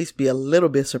want to at least be a little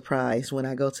bit surprised when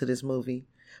I go to this movie.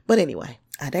 But anyway,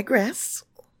 I digress.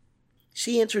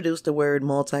 She introduced the word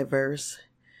multiverse.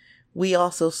 We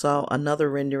also saw another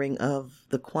rendering of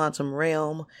the quantum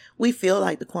realm. We feel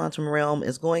like the quantum realm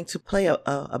is going to play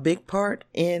a big part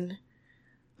in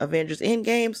Avengers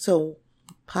Endgame, so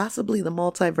possibly the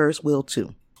multiverse will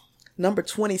too. Number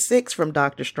 26 from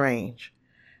Doctor Strange.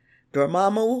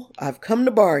 Dormammu, I've come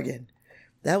to bargain.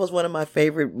 That was one of my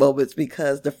favorite moments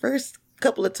because the first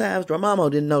couple of times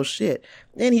Dormammu didn't know shit.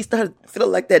 Then he started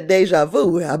feeling like that deja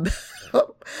vu. And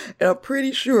I'm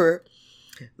pretty sure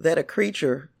that a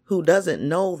creature who doesn't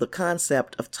know the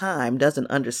concept of time doesn't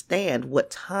understand what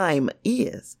time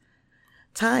is.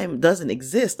 Time doesn't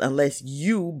exist unless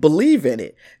you believe in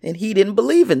it. And he didn't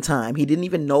believe in time. He didn't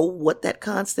even know what that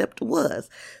concept was.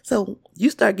 So you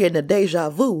start getting a deja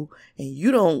vu and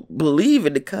you don't believe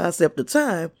in the concept of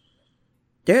time.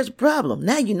 There's a problem.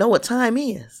 Now you know what time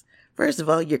is. First of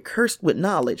all, you're cursed with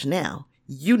knowledge now.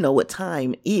 You know what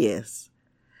time is.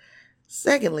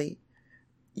 Secondly,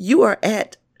 you are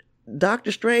at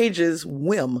Doctor Strange's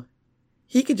whim.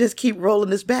 He could just keep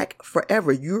rolling this back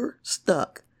forever. You're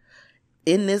stuck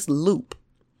in this loop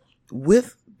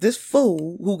with this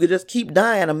fool who could just keep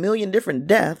dying a million different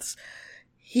deaths.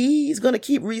 He's going to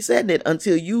keep resetting it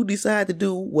until you decide to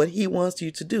do what he wants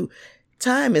you to do.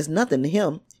 Time is nothing to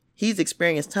him. He's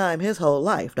experienced time his whole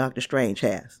life, Doctor Strange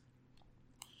has.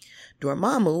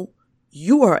 Dormammu,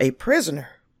 you are a prisoner.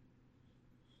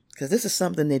 Because this is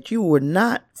something that you were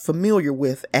not familiar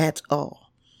with at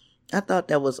all. I thought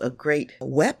that was a great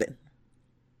weapon.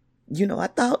 You know, I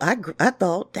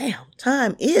thought, damn,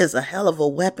 time is a hell of a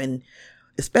weapon,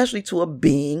 especially to a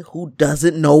being who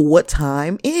doesn't know what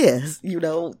time is. You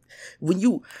know, when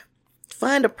you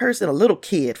find a person, a little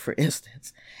kid, for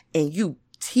instance, and you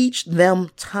teach them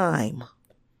time,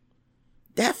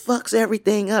 that fucks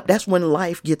everything up. That's when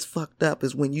life gets fucked up,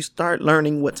 is when you start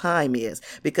learning what time is.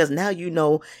 Because now you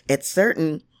know at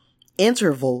certain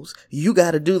intervals, you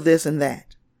got to do this and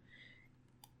that.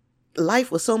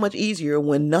 Life was so much easier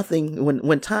when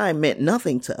time meant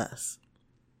nothing to us.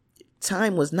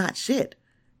 Time was not shit,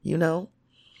 you know.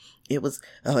 It was,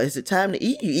 is it time to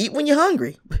eat? You eat when you're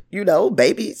hungry. You know,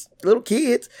 babies, little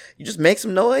kids, you just make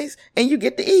some noise and you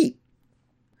get to eat.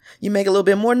 You make a little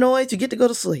bit more noise, you get to go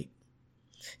to sleep.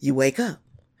 You wake up.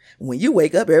 When you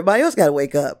wake up, everybody else got to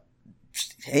wake up.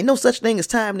 Ain't no such thing as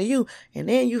time to you. And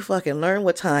then you fucking learn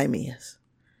what time is.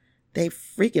 They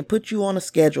freaking put you on a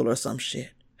schedule or some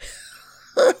shit.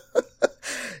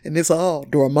 And it's all,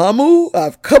 Dormammu,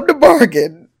 I've come to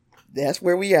bargain. That's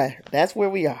where we are. That's where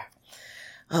we are.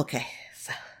 Okay.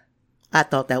 So I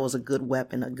thought that was a good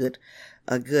weapon,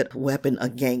 a good weapon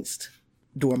against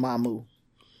Dormammu.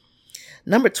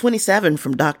 Number 27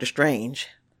 from Doctor Strange.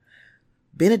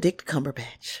 Benedict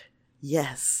Cumberbatch.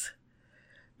 Yes.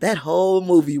 That whole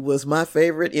movie was my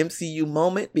favorite MCU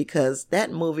moment because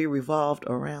that movie revolved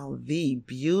around the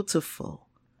beautiful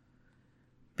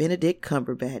Benedict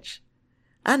Cumberbatch.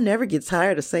 I never get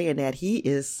tired of saying that. He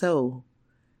is so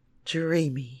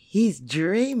dreamy. He's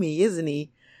dreamy, isn't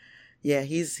he? Yeah,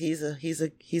 he's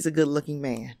a good looking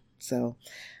man. So,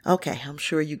 okay, I'm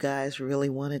sure you guys really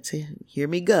wanted to hear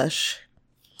me gush.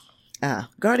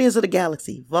 Guardians of the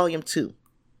Galaxy, Volume 2.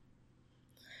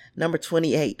 Number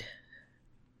 28.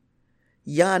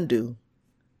 Yondu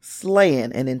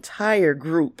slaying an entire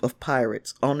group of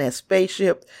pirates on that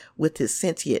spaceship with his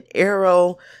sentient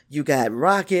arrow. You got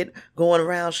Rocket going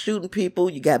around shooting people.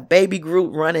 You got Baby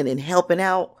Groot running and helping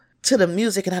out to the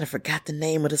music. And I forgot the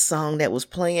name of the song that was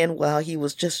playing while he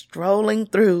was just strolling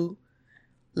through,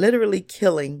 literally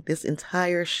killing this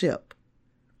entire ship.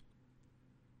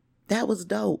 That was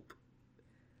dope.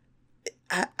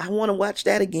 I want to watch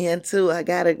that again too. I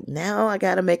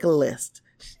gotta make a list.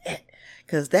 Shit.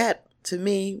 Cause that to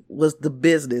me was the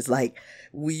business. Like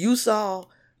you saw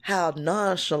how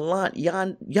nonchalant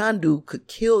Yondu could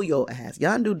kill your ass.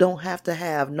 Yondu don't have to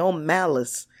have no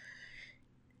malice.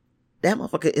 That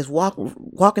motherfucker is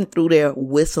walking through there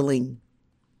whistling,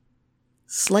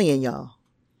 slaying y'all.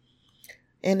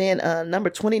 And then number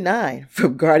 29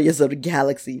 from Guardians of the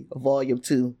Galaxy, Volume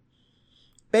 2.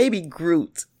 Baby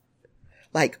Groot.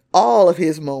 Like all of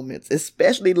his moments,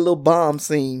 especially the little bomb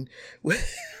scene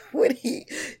when he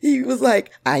was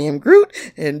like, I am Groot.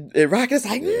 And Rocket's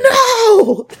like,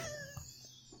 no!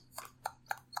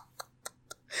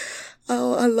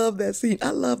 Oh, I love that scene. I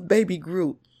love Baby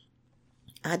Groot.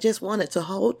 I just wanted to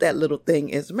hold that little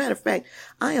thing. As a matter of fact,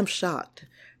 I am shocked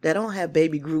that I don't have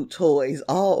Baby Groot toys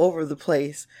all over the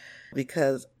place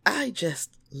because I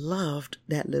just loved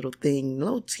that little thing.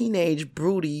 Little teenage,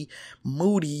 broody,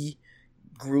 moody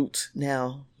Groot.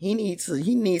 Now, he needs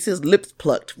his lips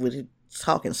plucked with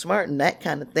talking smart and that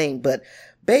kind of thing. But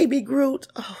Baby Groot,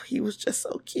 oh, he was just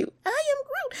so cute. I am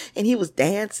Groot. And he was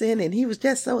dancing and he was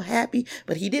just so happy.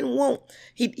 But he didn't want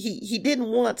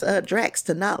Drax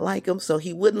to not like him. So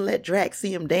he wouldn't let Drax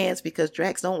see him dance because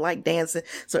Drax don't like dancing.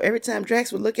 So every time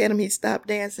Drax would look at him, he'd stop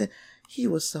dancing. He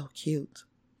was so cute.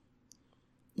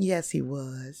 Yes, he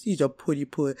was. He's a pretty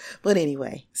put. But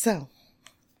anyway, so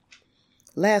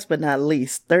last but not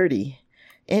least, 30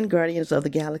 in Guardians of the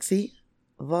Galaxy,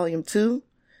 Volume 2,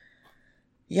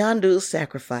 Yondu's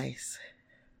Sacrifice.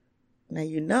 Now,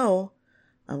 you know,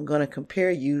 I'm going to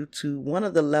compare you to one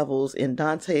of the levels in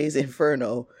Dante's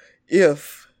Inferno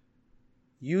if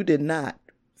you did not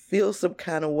feel some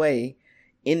kind of way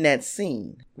in that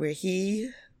scene where he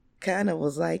kind of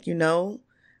was like, you know,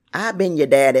 I've been your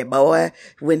daddy, boy.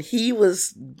 When he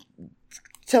was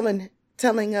telling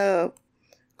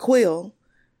Quill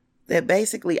that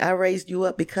basically I raised you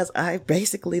up because I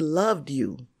basically loved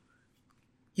you.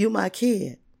 You my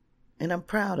kid, and I'm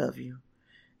proud of you,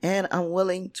 and I'm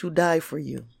willing to die for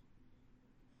you.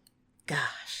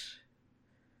 Gosh,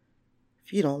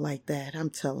 if you don't like that, I'm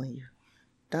telling you.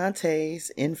 Dante's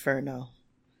Inferno.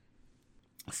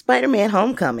 Spider-Man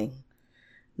Homecoming,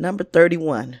 number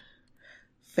 31.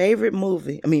 Favorite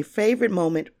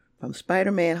moment from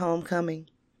Spider-Man Homecoming.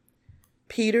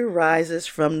 Peter rises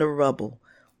from the rubble.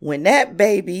 When that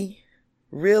baby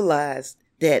realized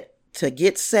that to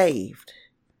get saved,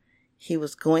 he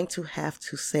was going to have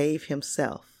to save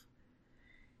himself.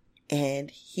 And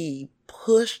he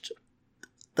pushed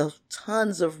the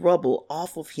tons of rubble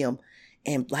off of him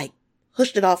and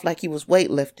pushed it off like he was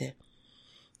weightlifting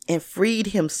and freed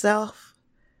himself.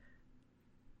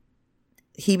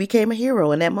 He became a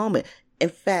hero in that moment. In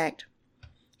fact,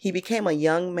 he became a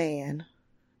young man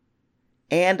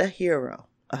and a hero.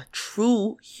 A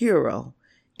true hero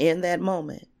in that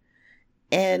moment.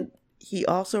 And he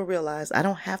also realized, I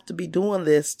don't have to be doing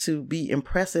this to be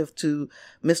impressive to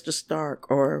Mr. Stark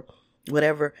or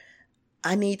whatever.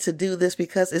 I need to do this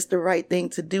because it's the right thing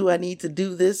to do. I need to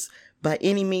do this by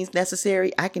any means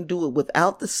necessary. I can do it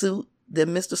without the suit that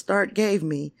Mr. Stark gave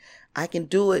me. I can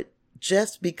do it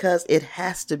just because it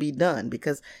has to be done,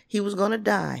 because he was going to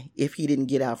die if he didn't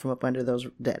get out from up under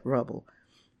that rubble.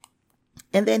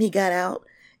 And then he got out.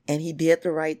 And he did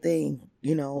the right thing,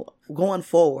 you know, going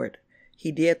forward.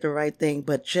 He did the right thing,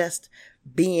 but just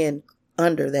being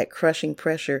under that crushing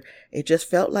pressure, it just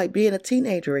felt like being a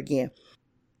teenager again.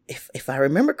 If I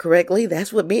remember correctly,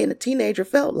 that's what being a teenager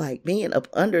felt like, being up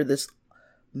under this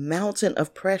mountain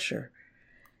of pressure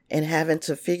and having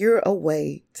to figure a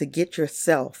way to get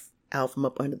yourself out from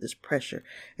up under this pressure.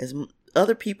 As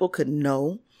other people could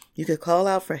know, you could call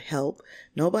out for help.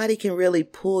 Nobody can really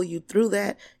pull you through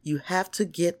that. You have to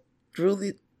get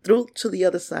through to the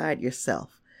other side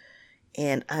yourself.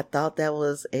 And I thought that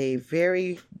was a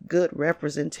very good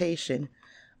representation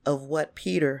of what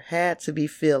Peter had to be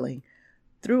feeling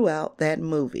throughout that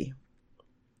movie.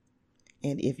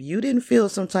 And if you didn't feel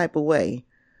some type of way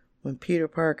when Peter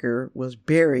Parker was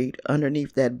buried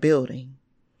underneath that building,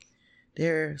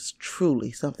 there's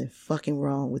truly something fucking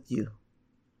wrong with you.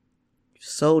 You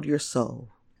sold your soul.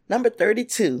 Number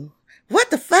 32. What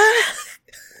the fuck?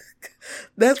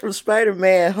 That's from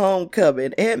Spider-Man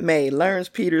Homecoming. Aunt May learns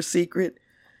Peter's secret.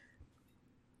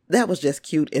 That was just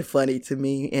cute and funny to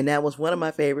me. And that was one of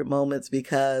my favorite moments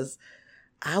because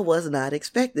I was not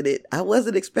expecting it. I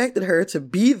wasn't expecting her to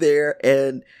be there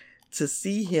and to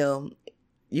see him,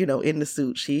 in the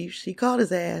suit. She called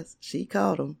his ass. She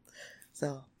called him.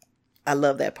 So I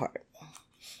love that part.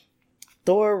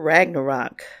 Thor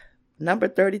Ragnarok. Number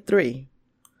 33.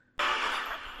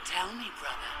 Tell me,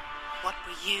 brother, what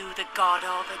were you the god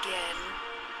of again?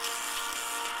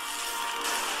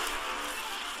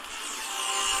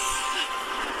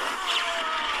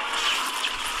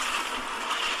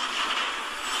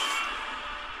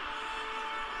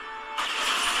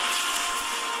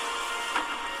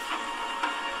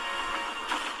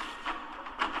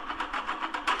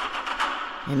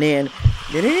 And then,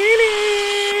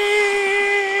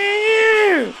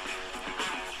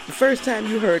 the first time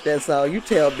you heard that song, you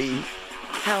tell me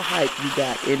how hyped you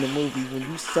got in the movie when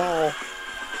you saw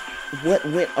what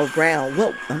went along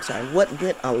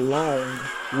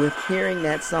with hearing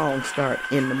that song start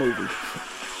in the movie.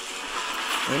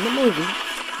 In the movie,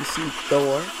 you see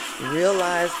Thor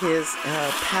realize his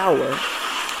power,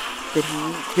 that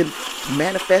he can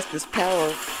manifest his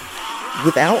power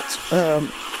without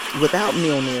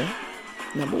Mjolnir,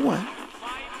 number one.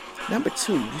 Number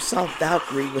two, you saw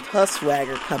Valkyrie with her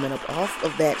swagger coming up off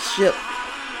of that ship,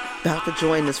 about to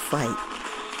join this fight.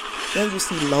 Then you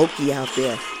see Loki out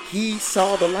there. He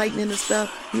saw the lightning and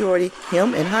stuff.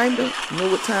 Him and Heimdall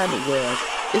knew what time it was.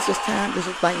 It's just time. It's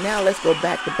just like, now let's go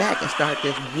back to back and start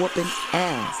this whooping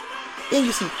ass. Then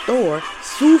you see Thor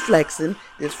flexing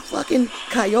this fucking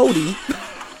coyote.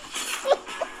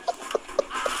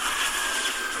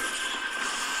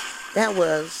 That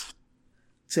was,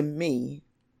 to me,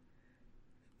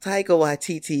 Taika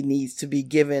Waititi needs to be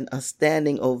given a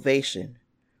standing ovation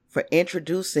for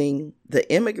introducing the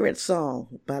Immigrant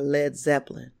Song by Led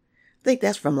Zeppelin. I think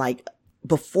that's from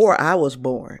before I was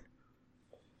born.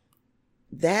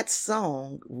 That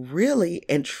song really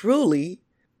and truly,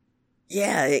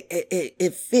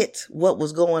 it fit what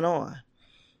was going on.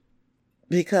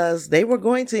 Because they were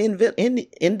going to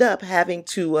end up having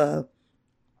to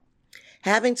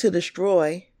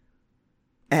destroy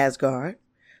Asgard.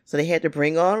 So they had to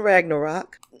bring on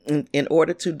Ragnarok in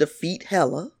order to defeat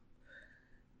Hela.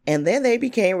 And then they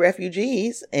became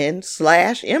refugees and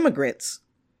 / immigrants.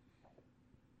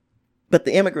 But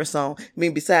the Immigrant Song,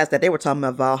 besides that, they were talking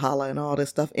about Valhalla and all this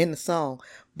stuff in the song.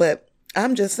 But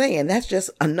I'm just saying, that's just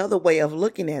another way of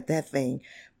looking at that thing.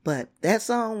 But that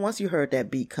song, once you heard that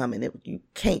beat coming, you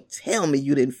can't tell me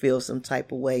you didn't feel some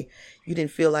type of way. You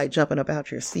didn't feel like jumping up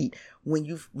out your seat when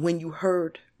you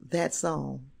heard that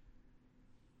song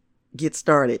get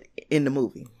started in the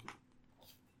movie.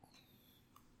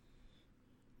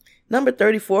 Number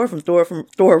 34 from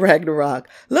Thor Ragnarok.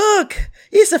 Look,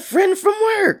 he's a friend from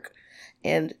work.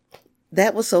 And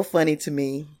that was so funny to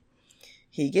me.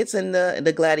 He gets in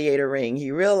the gladiator ring.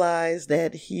 He realized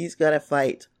that he's going to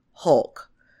fight Hulk.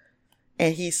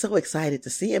 And he's so excited to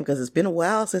see him because it's been a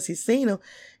while since he's seen him.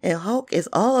 And Hulk is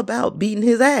all about beating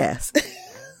his ass.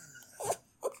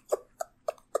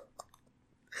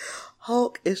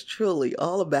 Hulk is truly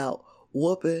all about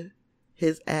whooping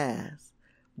his ass.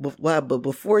 But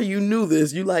before you knew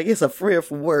this, you it's a friend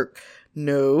from work.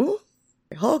 No.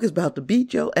 Hulk is about to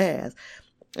beat your ass.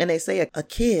 And they say a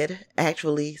kid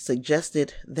actually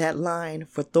suggested that line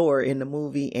for Thor in the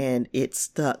movie, and it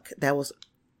stuck. That was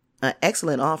an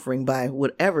excellent offering by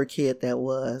whatever kid that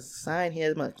was. Sign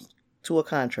him to a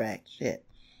contract. Shit.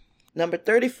 Number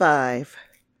 35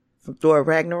 from Thor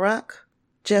Ragnarok,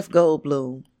 Jeff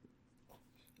Goldblum.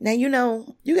 Now, you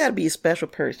got to be a special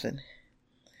person.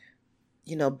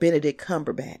 Benedict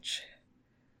Cumberbatch,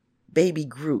 Baby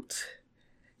Groot.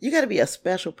 You got to be a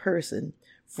special person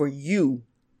for you,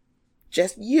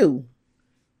 just you,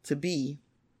 to be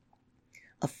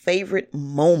a favorite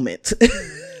moment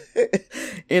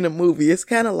in a movie. It's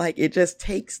kind of like it just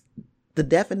takes the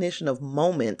definition of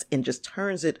moment and just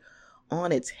turns it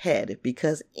on its head.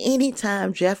 Because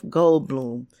anytime Jeff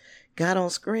Goldblum got on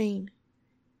screen,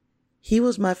 he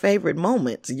was my favorite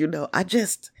moment.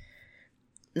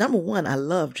 Number one, I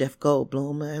love Jeff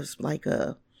Goldblum. It was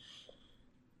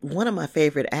one of my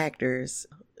favorite actors.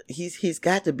 He's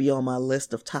got to be on my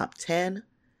list of top 10.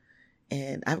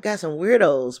 And I've got some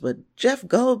weirdos, but Jeff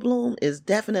Goldblum is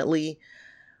definitely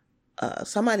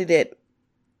somebody that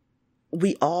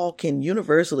we all can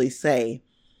universally say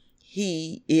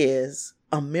he is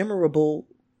a memorable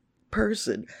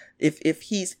person. If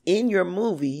he's in your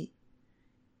movie,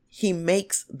 he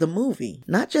makes the movie.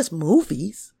 Not just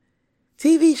movies,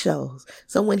 TV shows.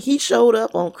 So when he showed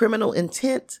up on Criminal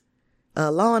Intent,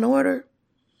 Law and Order,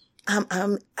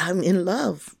 I'm in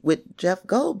love with Jeff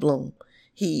Goldblum.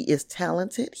 He is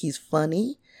talented. He's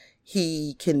funny.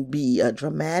 He can be a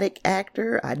dramatic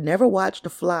actor. I never watched The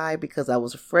Fly because I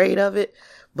was afraid of it,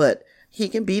 but he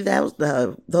can be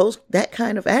that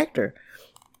kind of actor.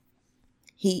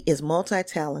 He is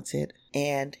multi-talented,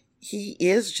 and he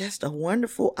is just a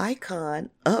wonderful icon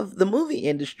of the movie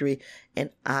industry,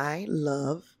 and I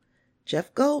love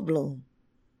Jeff Goldblum.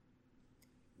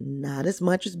 Not as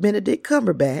much as Benedict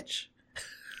Cumberbatch,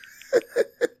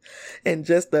 and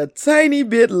just a tiny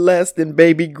bit less than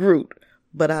Baby Groot,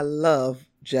 but I love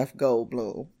Jeff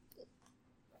Goldblum.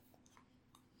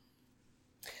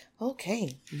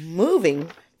 Okay,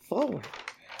 moving forward.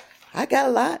 I got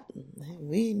a lot.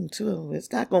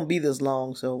 It's not going to be this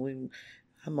long, so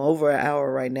I'm over an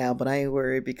hour right now, but I ain't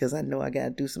worried because I know I got to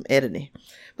do some editing.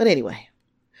 But anyway,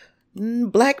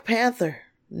 Black Panther,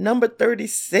 number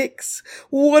 36.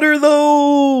 What are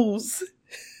those?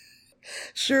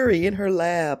 Shuri in her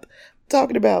lab,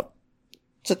 talking about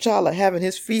T'Challa having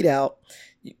his feet out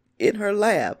in her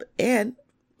lab. And,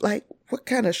 like, what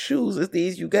kind of shoes is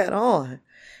these you got on?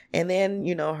 And then,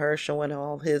 her showing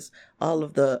all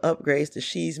of the upgrades that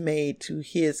she's made to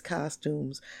his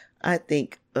costumes. I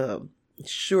think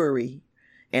Shuri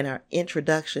and our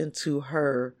introduction to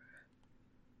her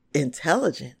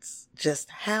intelligence, just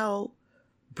how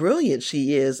brilliant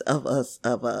she is of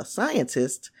a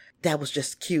scientist, that was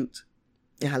just cute.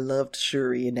 And I loved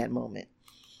Shuri in that moment.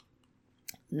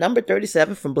 Number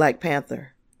 37 from Black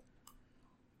Panther.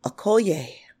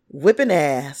 Okoye whipping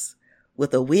ass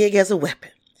with a wig as a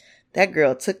weapon. That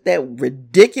girl took that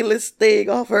ridiculous thing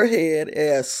off her head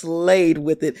and slayed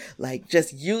with it. Like,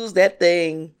 just used that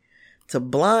thing to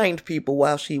blind people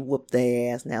while she whooped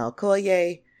their ass. Now,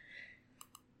 Okoye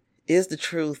is the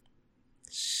truth.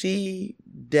 She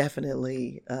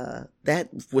definitely,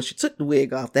 when she took the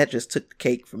wig off, that just took the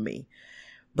cake for me.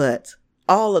 But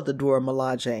all of the Dora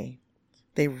Milaje,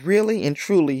 they really and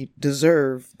truly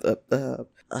deserve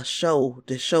a show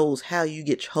that shows how you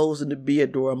get chosen to be a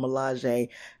Dora Milaje,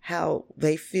 how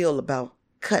they feel about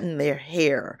cutting their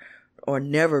hair or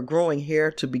never growing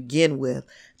hair to begin with.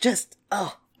 Just,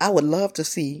 I would love to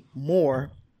see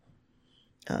more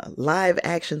live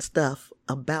action stuff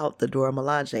about the Dora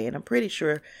Milaje, and I'm pretty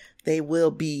sure they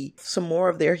will be some more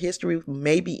of their history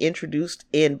may be introduced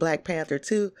in Black Panther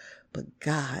 2, but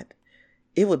God,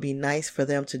 it would be nice for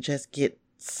them to just get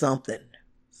something.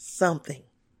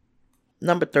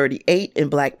 Number 38 in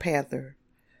Black Panther,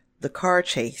 the car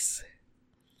chase.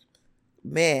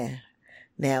 Man,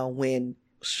 now when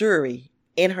Shuri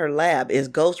in her lab is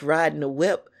ghost riding a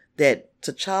whip that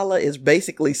T'Challa is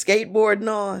basically skateboarding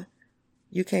on,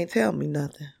 you can't tell me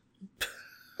nothing.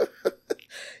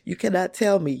 You cannot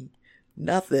tell me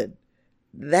nothing.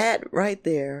 That right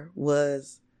there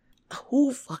was,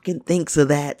 who fucking thinks of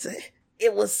that?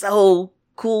 It was so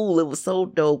cool. It was so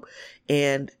dope.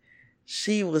 And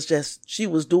she was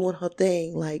doing her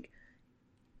thing, like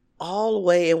all the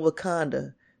way in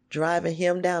Wakanda, driving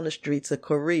him down the streets of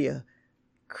Korea.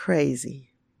 Crazy.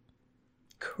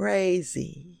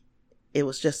 It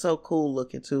was just so cool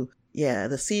looking too. Yeah,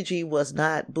 the CG was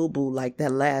not boo-boo like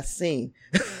that last scene.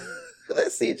 The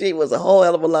CG was a whole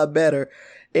hell of a lot better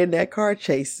in that car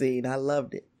chase scene. I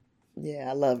loved it. Yeah,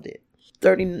 I loved it.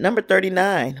 Number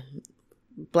 39,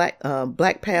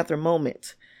 Black Panther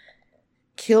moment.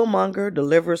 Killmonger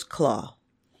delivers Claw.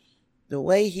 The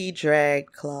way he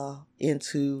dragged Claw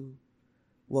into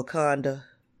Wakanda,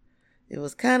 it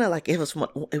was kind of like it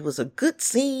was a good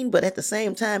scene, but at the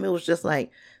same time, it was just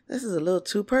like, this is a little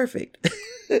too perfect.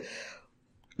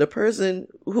 The person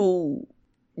who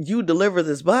you deliver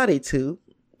this body to,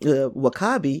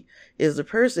 W'Kabi, is the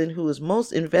person who is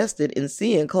most invested in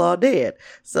seeing Claw dead.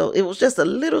 So it was just a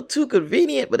little too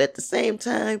convenient, but at the same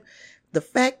time, the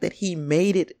fact that he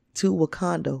made it to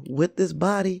Wakanda with this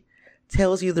body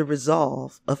tells you the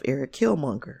resolve of Eric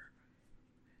Killmonger.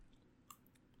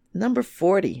 Number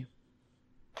 40,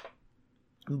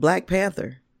 Black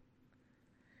Panther,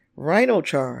 Rhino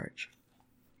Charge.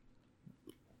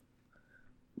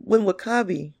 When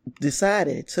W'Kabi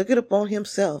took it upon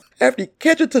himself, after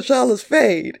catching T'Challa's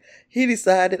fade, he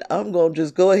decided, I'm going to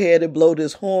just go ahead and blow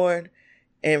this horn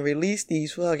and release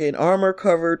these fucking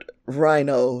armor-covered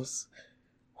rhinos.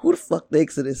 Who the fuck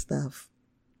thinks of this stuff?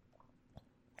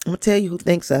 I'm going to tell you who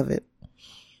thinks of it.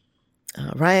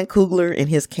 Ryan Coogler and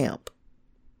his camp.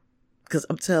 Because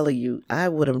I'm telling you, I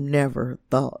would have never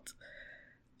thought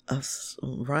of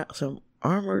some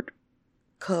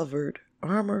armor-covered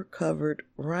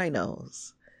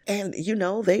rhinos. And, you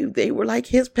know, they were like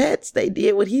his pets. They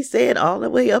did what he said all the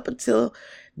way up until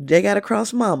they got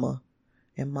across Mama.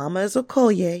 And Mama is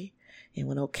Okoye. And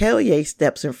when Okoye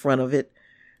steps in front of it,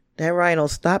 that rhino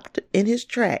stopped in his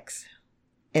tracks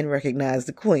and recognized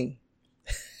the queen.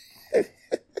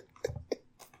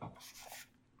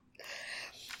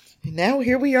 And now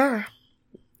here we are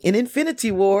in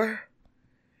Infinity War.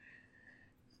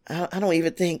 I don't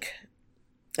even think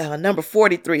number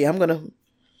 43. I'm gonna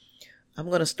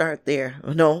start there.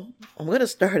 No, I'm gonna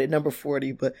start at number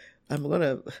 40, but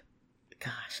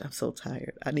gosh, I'm so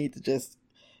tired. I need to just.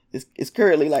 It's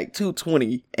currently like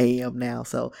 2:20 a.m. now,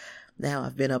 so now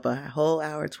I've been up a whole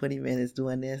hour 20 minutes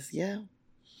doing this. Yeah,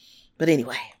 but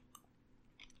anyway,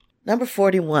 number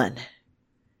 41.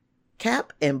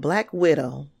 Cap and Black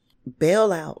Widow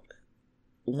bail out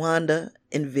Wanda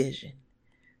and Vision.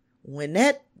 When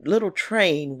that little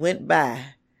train went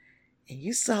by and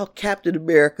you saw Captain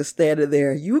America standing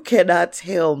there, you cannot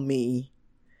tell me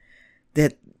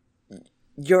that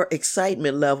your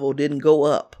excitement level didn't go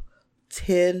up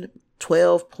 10,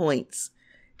 12 points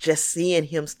just seeing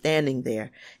him standing there.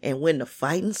 And when the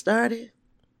fighting started,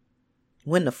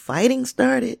 you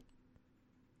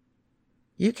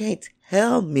can't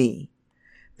tell me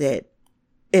that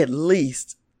at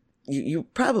least you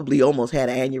probably almost had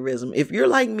an aneurysm. If you're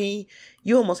like me,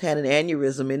 you almost had an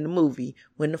aneurysm in the movie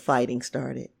when the fighting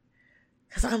started.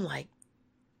 Because I'm like,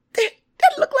 that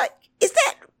looked like, is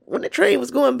that when the train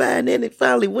was going by and then it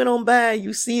finally went on by and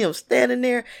you see him standing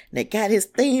there and they got his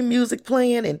theme music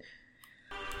playing and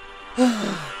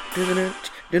I'm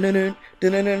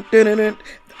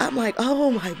like,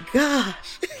 oh my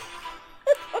gosh.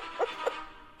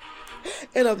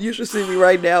 And you should see me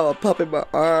right now. I'm pumping my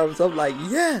arms. I'm like,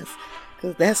 yes.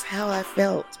 Because that's how I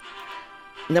felt.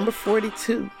 Number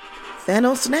 42.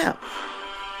 Thanos snap.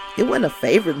 It wasn't a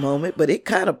favorite moment, but it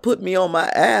kind of put me on my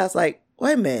ass. Like,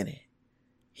 wait a minute.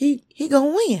 He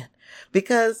gonna win.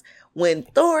 Because when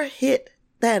Thor hit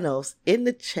Thanos in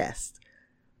the chest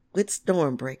with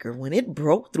Stormbreaker, when it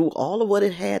broke through all of what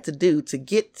it had to do to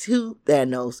get to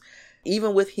Thanos,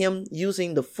 even with him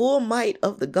using the full might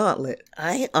of the gauntlet,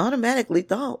 I automatically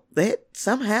thought that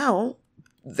somehow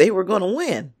they were going to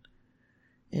win.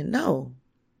 And no,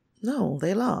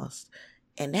 they lost.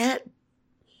 And that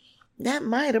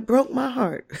might have broke my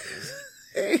heart.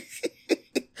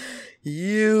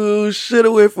 You should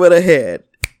have went for the head.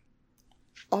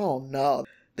 Oh no,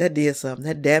 that did something.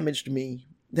 That damaged me.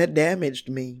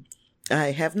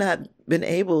 I have not been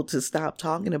able to stop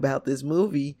talking about this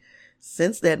movie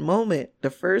since that moment, the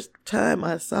first time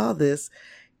I saw this,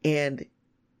 and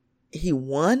he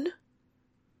won?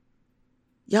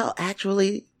 Y'all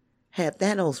actually had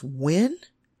Thanos win?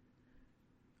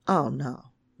 Oh,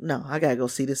 no, I gotta go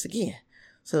see this again.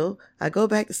 So I go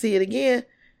back to see it again,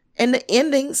 and the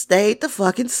ending stayed the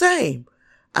fucking same.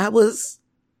 I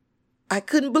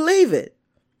couldn't believe it.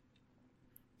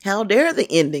 How dare the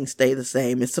ending stay the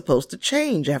same? It's supposed to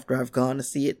change after I've gone to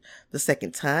see it the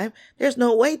second time. There's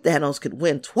no way Thanos could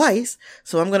win twice,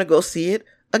 so I'm going to go see it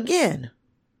again.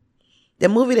 The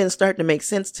movie didn't start to make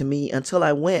sense to me until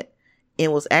I went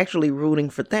and was actually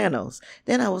rooting for Thanos.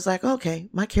 Then I was like, okay,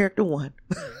 my character won.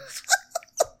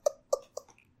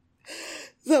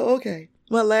 So, okay.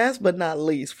 My last but not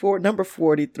least, number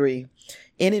 43,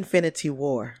 in Infinity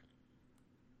War.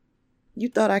 You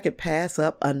thought I could pass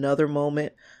up another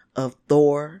moment of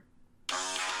Thor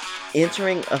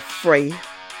entering a fray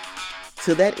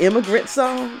to that immigrant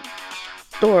song?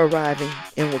 Thor arriving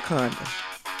in Wakanda.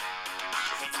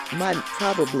 My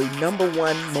probably number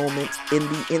one moment in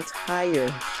the entire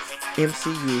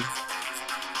MCU.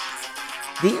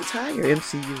 The entire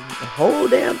MCU, the whole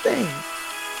damn thing,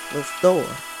 was Thor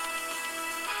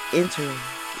entering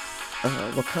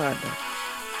Wakanda,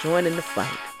 joining the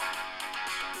fight.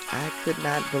 I could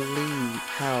not believe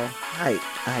how hyped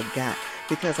I got,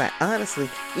 because I honestly,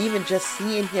 even just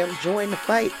seeing him join the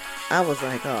fight, I was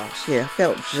like, oh shit, I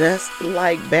felt just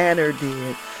like Banner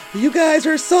did. You guys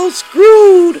are so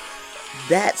screwed.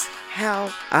 That's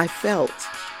how I felt.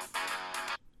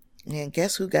 And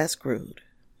guess who got screwed?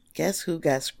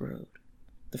 The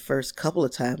first couple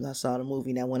of times I saw the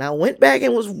movie. Now, when I went back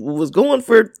and was going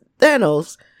for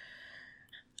Thanos,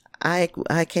 I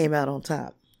came out on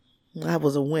top. I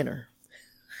was a winner.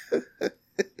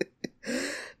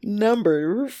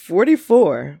 Number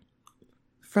 44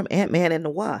 from Ant-Man and the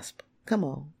Wasp. Come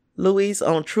on. Luis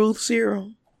on Truth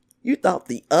Serum. You thought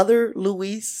the other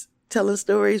Luis telling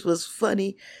stories was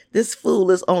funny. This fool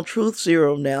is on Truth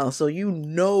Serum now, so you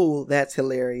know that's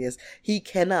hilarious. He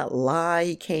cannot lie.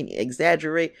 He can't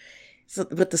exaggerate. So,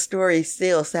 but the story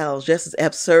still sounds just as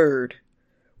absurd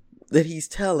that he's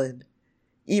telling,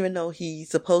 even though he's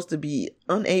supposed to be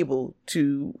unable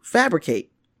to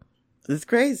fabricate. It's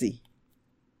crazy.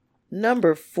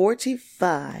 Number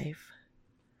 45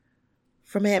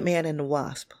 from Ant-Man and the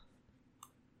Wasp.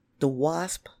 The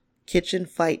Wasp kitchen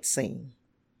fight scene.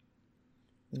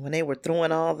 When they were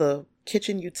throwing all the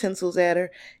kitchen utensils at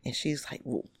her, and she's like,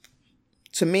 well,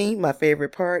 to me, my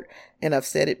favorite part, and I've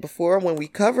said it before when we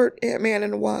covered Ant-Man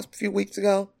and the Wasp a few weeks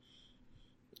ago,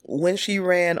 when she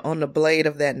ran on the blade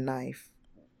of that knife,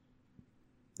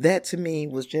 that to me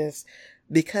was just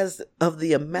because of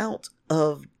the amount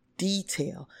of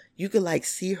detail. You could like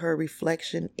see her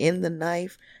reflection in the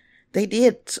knife. They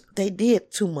did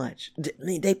too much.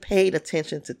 They paid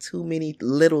attention to too many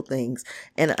little things.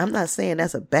 And I'm not saying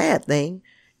that's a bad thing.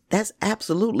 That's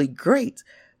absolutely great.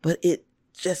 But it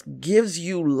just gives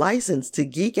you license to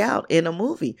geek out in a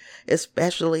movie,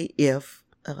 especially if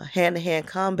hand-to-hand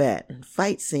combat and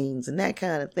fight scenes and that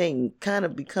kind of thing kind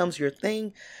of becomes your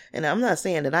thing. And I'm not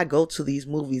saying that I go to these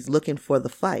movies looking for the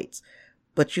fights,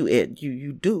 but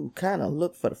you do kind of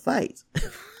look for the fights.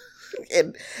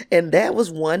 And that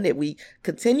was one that we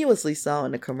continuously saw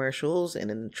in the commercials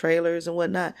and in the trailers and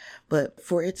whatnot. But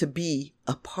for it to be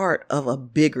a part of a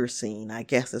bigger scene, I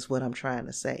guess is what I'm trying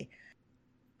to say.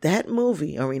 That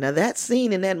movie, that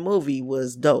scene in that movie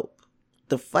was dope.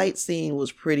 The fight scene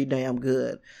was pretty damn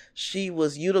good. She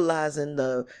was utilizing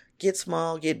the get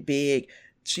small, get big.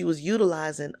 She was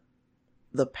utilizing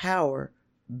the power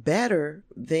better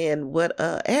than what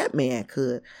Ant-Man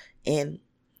could. And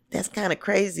that's kind of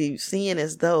crazy, seeing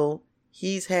as though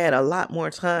he's had a lot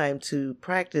more time to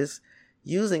practice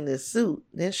using this suit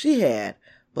than she had.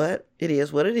 But it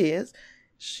is what it is.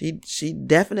 She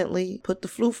definitely put the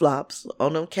flu-flops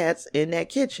on them cats in that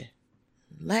kitchen.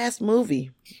 Last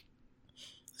movie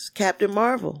is Captain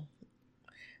Marvel.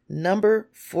 Number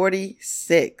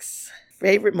 46.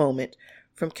 Favorite moment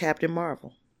from Captain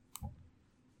Marvel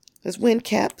is when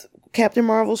Captain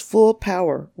Marvel's full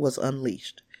power was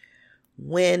unleashed.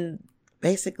 When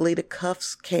basically the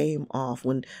cuffs came off,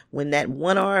 when that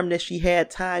one arm that she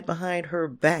had tied behind her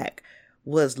back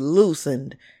was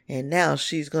loosened, and now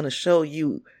she's going to show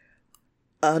you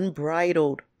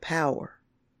unbridled power,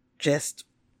 just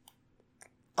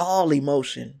all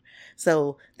emotion.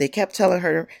 So they kept telling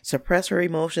her, suppress her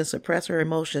emotions,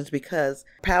 because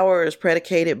power is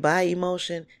predicated by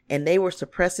emotion, and they were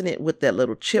suppressing it with that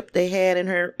little chip they had in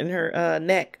her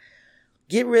neck.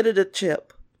 Get rid of the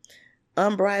chip.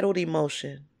 Unbridled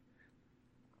emotion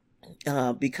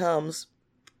becomes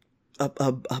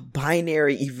a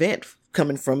binary event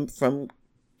coming from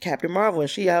Captain Marvel, and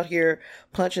she out here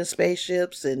punching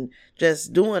spaceships and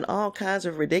just doing all kinds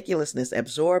of ridiculousness,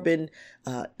 absorbing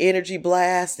energy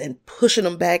blasts and pushing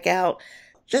them back out,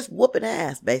 just whooping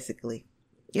ass basically.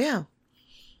 Yeah,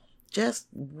 just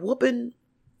whooping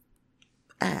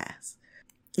ass.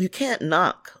 You can't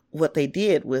knock what they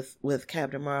did with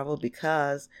Captain Marvel,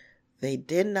 because they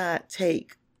did not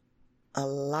take a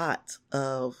lot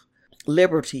of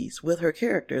liberties with her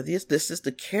character. This is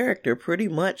the character pretty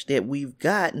much that we've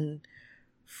gotten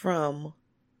from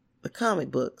the comic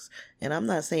books. And I'm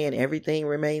not saying everything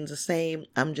remains the same.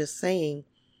 I'm just saying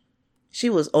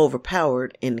she was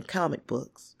overpowered in the comic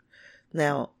books.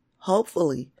 Now,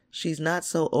 hopefully she's not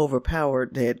so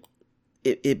overpowered that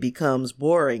it becomes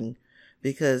boring,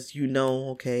 because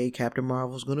okay, Captain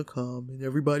Marvel's gonna come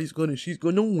and she's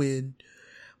gonna win.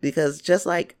 Because just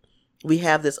like we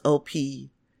have this OP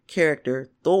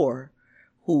character, Thor,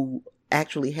 who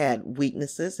actually had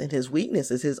weaknesses, and his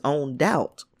weakness is his own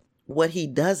doubt. What he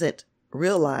doesn't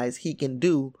realize he can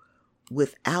do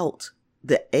without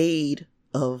the aid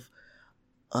of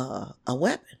a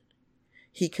weapon.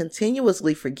 He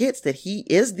continuously forgets that he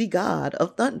is the god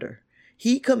of thunder.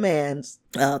 He commands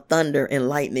thunder and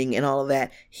lightning and all of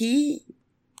that. He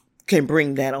can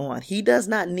bring that on. He does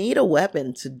not need a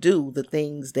weapon to do the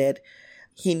things that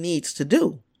he needs to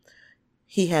do.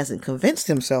 He hasn't convinced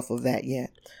himself of that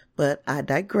yet. But I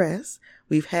digress.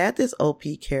 We've had this OP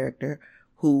character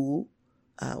who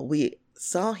we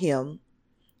saw him,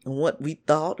 and what we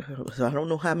thought, I don't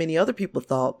know how many other people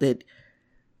thought that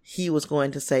he was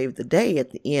going to save the day at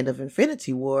the end of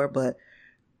Infinity War, but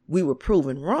we were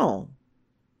proven wrong.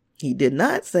 He did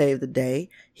not save the day.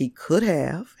 He could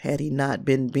have, had he not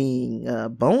been being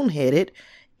boneheaded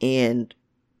and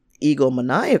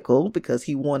egomaniacal because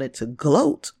he wanted to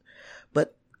gloat.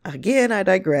 But again, I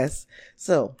digress.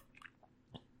 So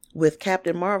with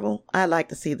Captain Marvel, I like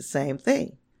to see the same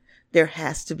thing. There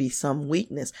has to be some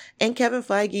weakness. And Kevin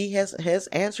Feige has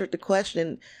answered the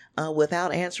question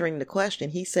without answering the question.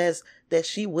 He says that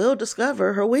she will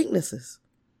discover her weaknesses.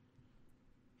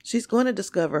 She's going to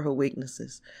discover her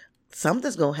weaknesses.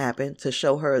 Something's going to happen to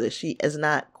show her that she is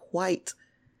not quite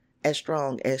as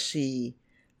strong as she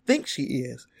thinks she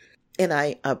is. And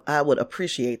I would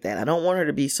appreciate that. I don't want her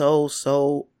to be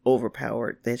so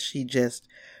overpowered that she just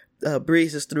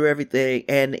breezes through everything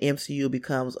and the MCU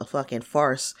becomes a fucking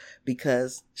farce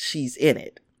because she's in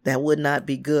it. That would not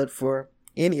be good for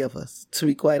any of us, to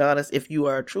be quite honest, if you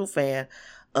are a true fan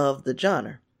of the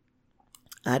genre.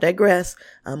 I digress.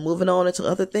 I'm moving on into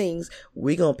other things.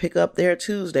 We're going to pick up there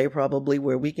Tuesday probably,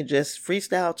 where we can just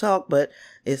freestyle talk, but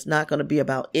it's not going to be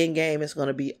about Endgame. It's going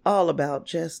to be all about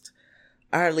just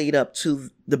our lead up to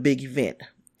the big event.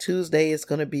 Tuesday is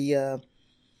going to be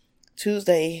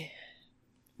Tuesday.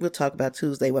 We'll talk about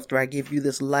Tuesday after I give you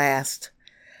this last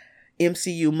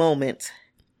MCU moment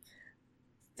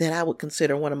that I would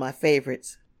consider one of my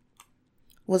favorites.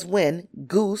 Was when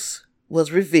Goose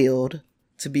was revealed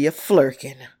to be a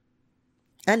Flerken.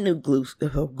 I knew Goose.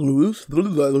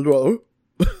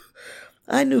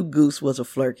 I knew Goose was a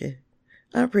Flerken.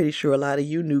 I'm pretty sure a lot of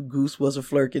you knew Goose was a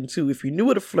Flerken too. If you knew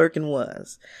what a Flerken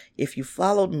was, if you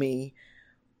followed me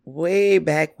way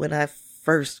back when I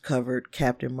first covered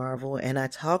Captain Marvel and I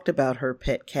talked about her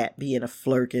pet cat being a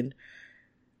Flerken,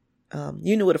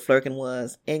 you knew what a Flerken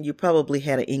was, and you probably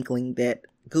had an inkling that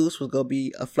Goose was going to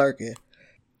be a Flerken.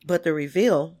 But the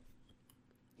reveal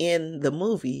in the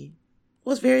movie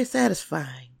was very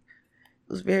satisfying.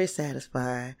 It was very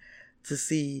satisfying to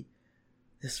see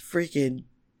this freaking,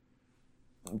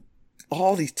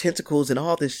 all these tentacles and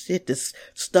all this shit, this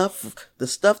stuff, the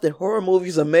stuff that horror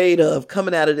movies are made of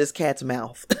coming out of this cat's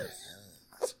mouth.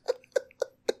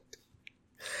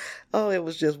 Oh, it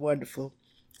was just wonderful.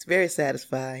 It's very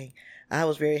satisfying. I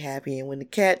was very happy. And when the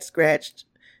cat scratched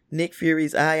Nick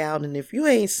Fury's eye out, and if you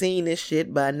ain't seen this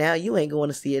shit by now, you ain't going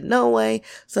to see it no way.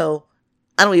 So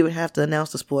I don't even have to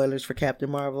announce the spoilers for Captain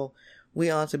Marvel. We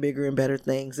on to bigger and better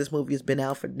things. This movie has been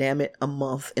out for, damn it, a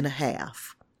month and a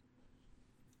half.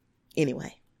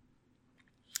 Anyway,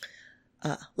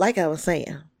 like I was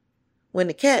saying, when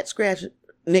the cat scratched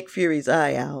Nick Fury's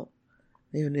eye out,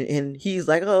 and he's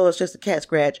like, oh, it's just a cat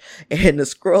scratch. And the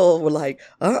Skrull were like,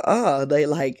 they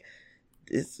like,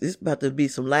 it's about to be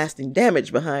some lasting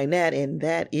damage behind that. And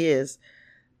that is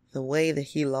the way that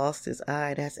he lost his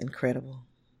eye. That's incredible.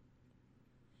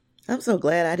 I'm so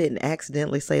glad I didn't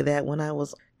accidentally say that when I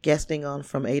was guesting on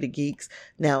From A to Geeks.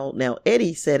 Now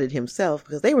Eddie said it himself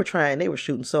because they were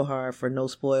shooting so hard for no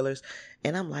spoilers.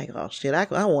 And I'm like, oh shit,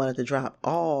 I wanted to drop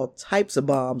all types of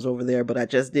bombs over there, but I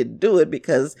just didn't do it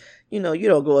because, you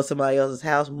don't go to somebody else's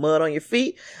house, mud on your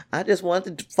feet. I just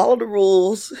wanted to follow the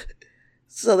rules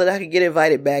so that I could get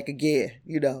invited back again,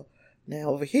 Now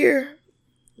over here,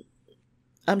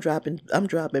 I'm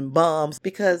dropping bombs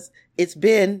because it's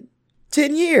been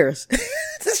 10 years.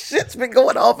 This shit's been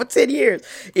going on for 10 years.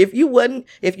 If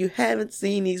you haven't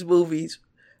seen these movies,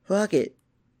 fuck it.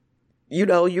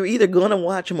 You're either going to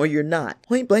watch them or you're not.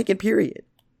 Point blank and period.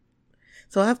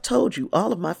 So I've told you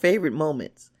all of my favorite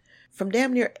moments from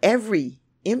damn near every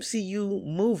MCU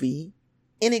movie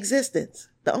in existence.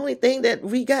 The only thing that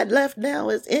we got left now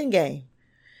is Endgame.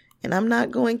 And I'm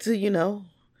not going to,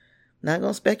 not going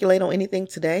to speculate on anything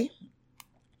today.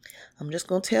 I'm just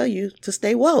going to tell you to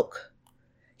stay woke.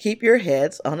 Keep your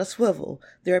heads on a swivel.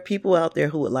 There are people out there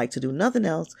who would like to do nothing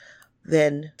else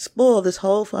than spoil this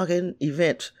whole fucking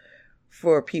event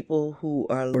for people who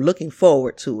are looking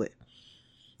forward to it.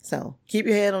 So keep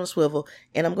your head on a swivel.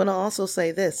 And I'm going to also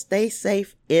say this. Stay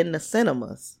safe in the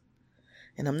cinemas.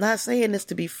 And I'm not saying this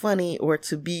to be funny or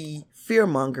to be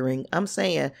fear-mongering. I'm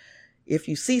saying if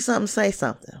you see something, say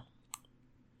something.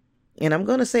 And I'm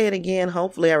going to say it again.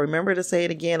 Hopefully I remember to say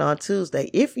it again on Tuesday.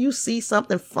 If you see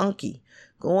something funky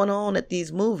going on at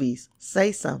these movies,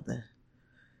 say something.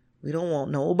 We don't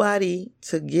want nobody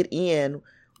to get in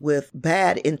with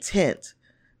bad intent,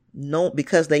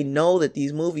 because they know that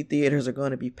these movie theaters are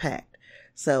going to be packed.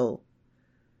 So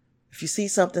if you see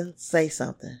something, say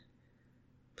something.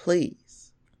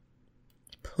 Please.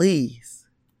 Please.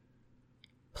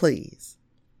 Please.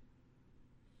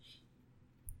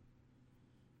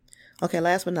 Okay,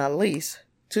 last but not least,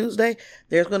 Tuesday,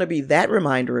 there's going to be that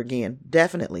reminder again.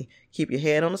 Definitely keep your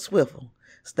head on a swivel.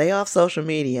 Stay off social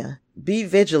media. Be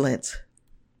vigilant.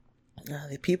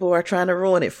 The people are trying to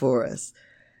ruin it for us.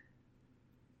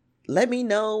 let me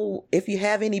know if you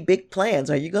have any big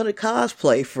plans. Are you going to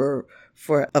cosplay for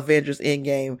Avengers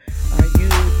Endgame? Are you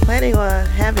planning on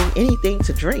having anything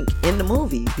to drink in the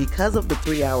movie because of the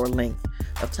 3-hour length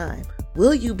of time?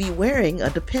 Will you be wearing a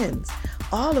Depends?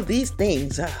 All of these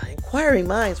things, inquiring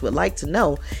minds would like to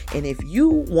know. And if you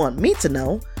want me to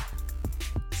know,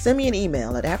 send me an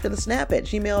email at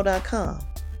afterthesnap@gmail.com.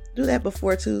 Do that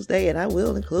before Tuesday and I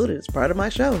will include it as part of my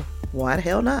show. Why the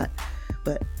hell not?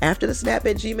 But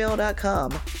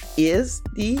afterthesnap@gmail.com is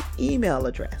the email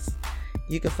address.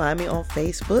 You can find me on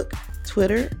Facebook,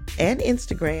 Twitter, and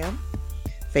Instagram.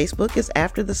 Facebook is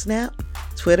After the Snap.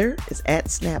 Twitter is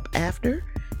 @SnapAfter.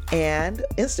 And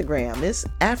Instagram is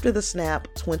After the Snap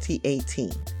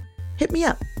 2018. Hit me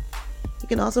up. You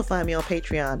can also find me on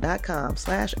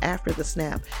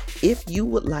patreon.com/afterthesnap if you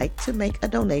would like to make a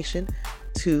donation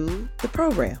to the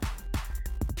program.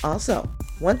 Also,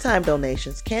 one-time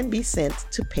donations can be sent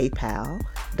to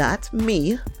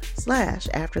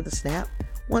paypal.me/afterthesnap.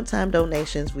 One-time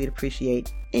donations, we'd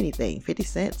appreciate anything. 50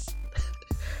 cents,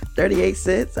 38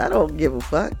 cents, I don't give a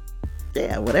fuck.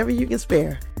 Yeah, whatever you can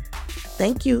spare.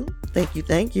 Thank you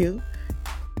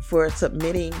for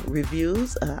submitting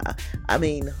reviews.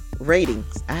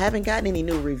 Ratings. I haven't gotten any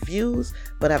new reviews,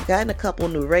 but I've gotten a couple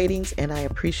new ratings, and I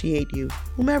appreciate you,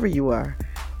 whomever you are.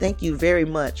 Thank you very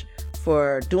much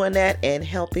for doing that and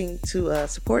helping to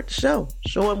support the show,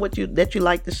 showing that you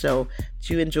like the show,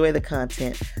 that you enjoy the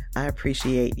content. I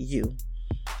appreciate you,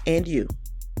 and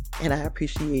I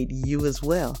appreciate you as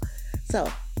well.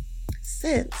 So,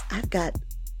 since I've got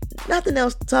nothing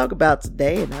else to talk about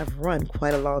today, and I've run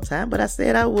quite a long time, but I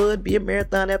said I would be a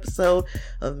marathon episode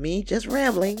of me just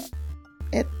rambling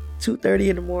at 2:30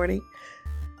 in the morning.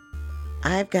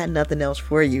 I've got nothing else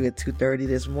for you at 2:30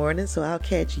 this morning, so I'll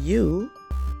catch you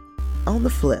on the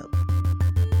flip.